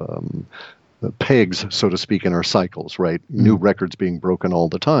pegs, so to speak, in our cycles, right? New records being broken all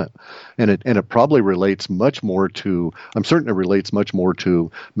the time. And it probably relates much more to, I'm certain it relates much more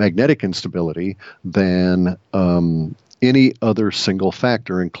to magnetic instability than any other single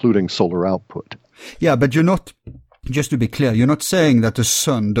factor, including solar output. Yeah, but you're not, just to be clear, you're not saying that the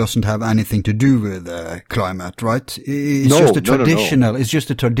sun doesn't have anything to do with climate, right? It's just a traditional, it's just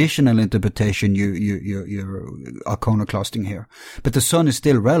a traditional interpretation you're iconoclasting here. But the sun is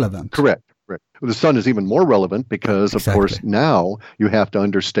still relevant. Correct. The sun is even more relevant because, of course, now you have to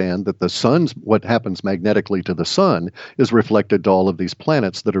understand that the sun's, what happens magnetically to the sun is reflected to all of these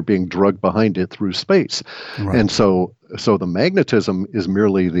planets that are being drugged behind it through space. Right. And so the magnetism is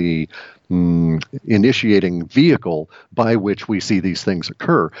merely the initiating vehicle by which we see these things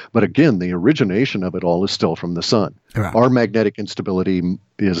occur. But again, the origination of it all is still from the sun. Right. Our magnetic instability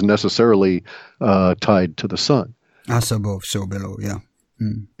is necessarily tied to the sun. As above, so below, yeah.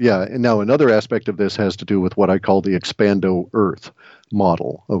 Yeah, and now another aspect of this has to do with what I call the expando Earth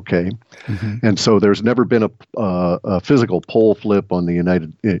model. Okay, and so there's never been a physical pole flip on the in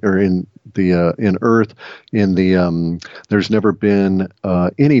Earth. There's never been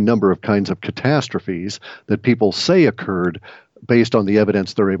any number of kinds of catastrophes that people say occurred based on the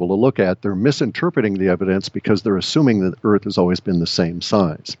evidence they're able to look at. They're misinterpreting the evidence because they're assuming that Earth has always been the same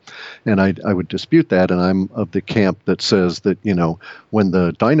size. And I would dispute that, and I'm of the camp that says that, when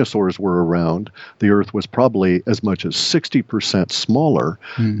the dinosaurs were around, the Earth was probably as much as 60% smaller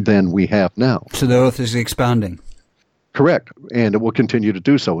than we have now. So the Earth is expanding. Correct, and it will continue to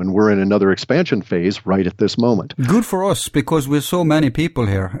do so, and we're in another expansion phase right at this moment. Good for us, because we're so many people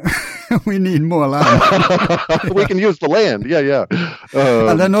here. We need more land. We can use the land, yeah.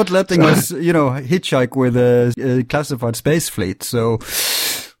 And they're not letting us, hitchhike with a classified space fleet, so...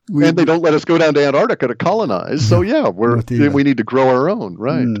 And they don't let us go down to Antarctica to colonize, so we need to grow our own,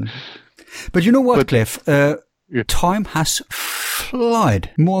 right. But you know what, Cliff? Time has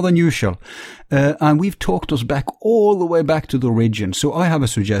flied more than usual. And we've talked us back all the way back to the origin. So I have a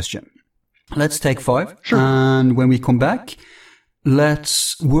suggestion. Let's take 5. Sure. And when we come back,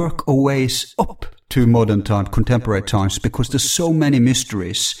 let's work our ways up to modern time, contemporary times, because there's so many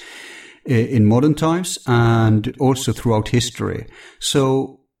mysteries in modern times and also throughout history.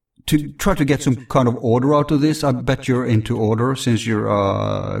 So to try to get some kind of order out of this, I bet you're into order since you're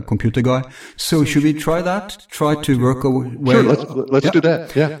a computer guy. So should we try that? Try to work our way. Sure, let's do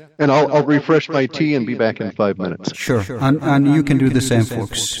that. Yeah, and I'll refresh my tea and be back in 5 minutes. Sure, and you can do the same,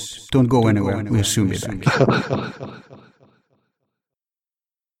 folks. Don't go anywhere. We'll soon be back.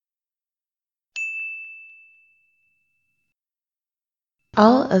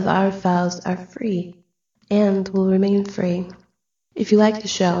 All of our files are free and will remain free. If you like the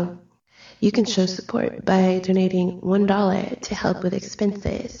show, you can show support by donating $1 to help with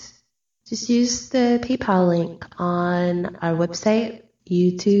expenses. Just use the PayPal link on our website,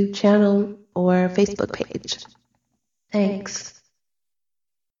 YouTube channel, or Facebook page. Thanks.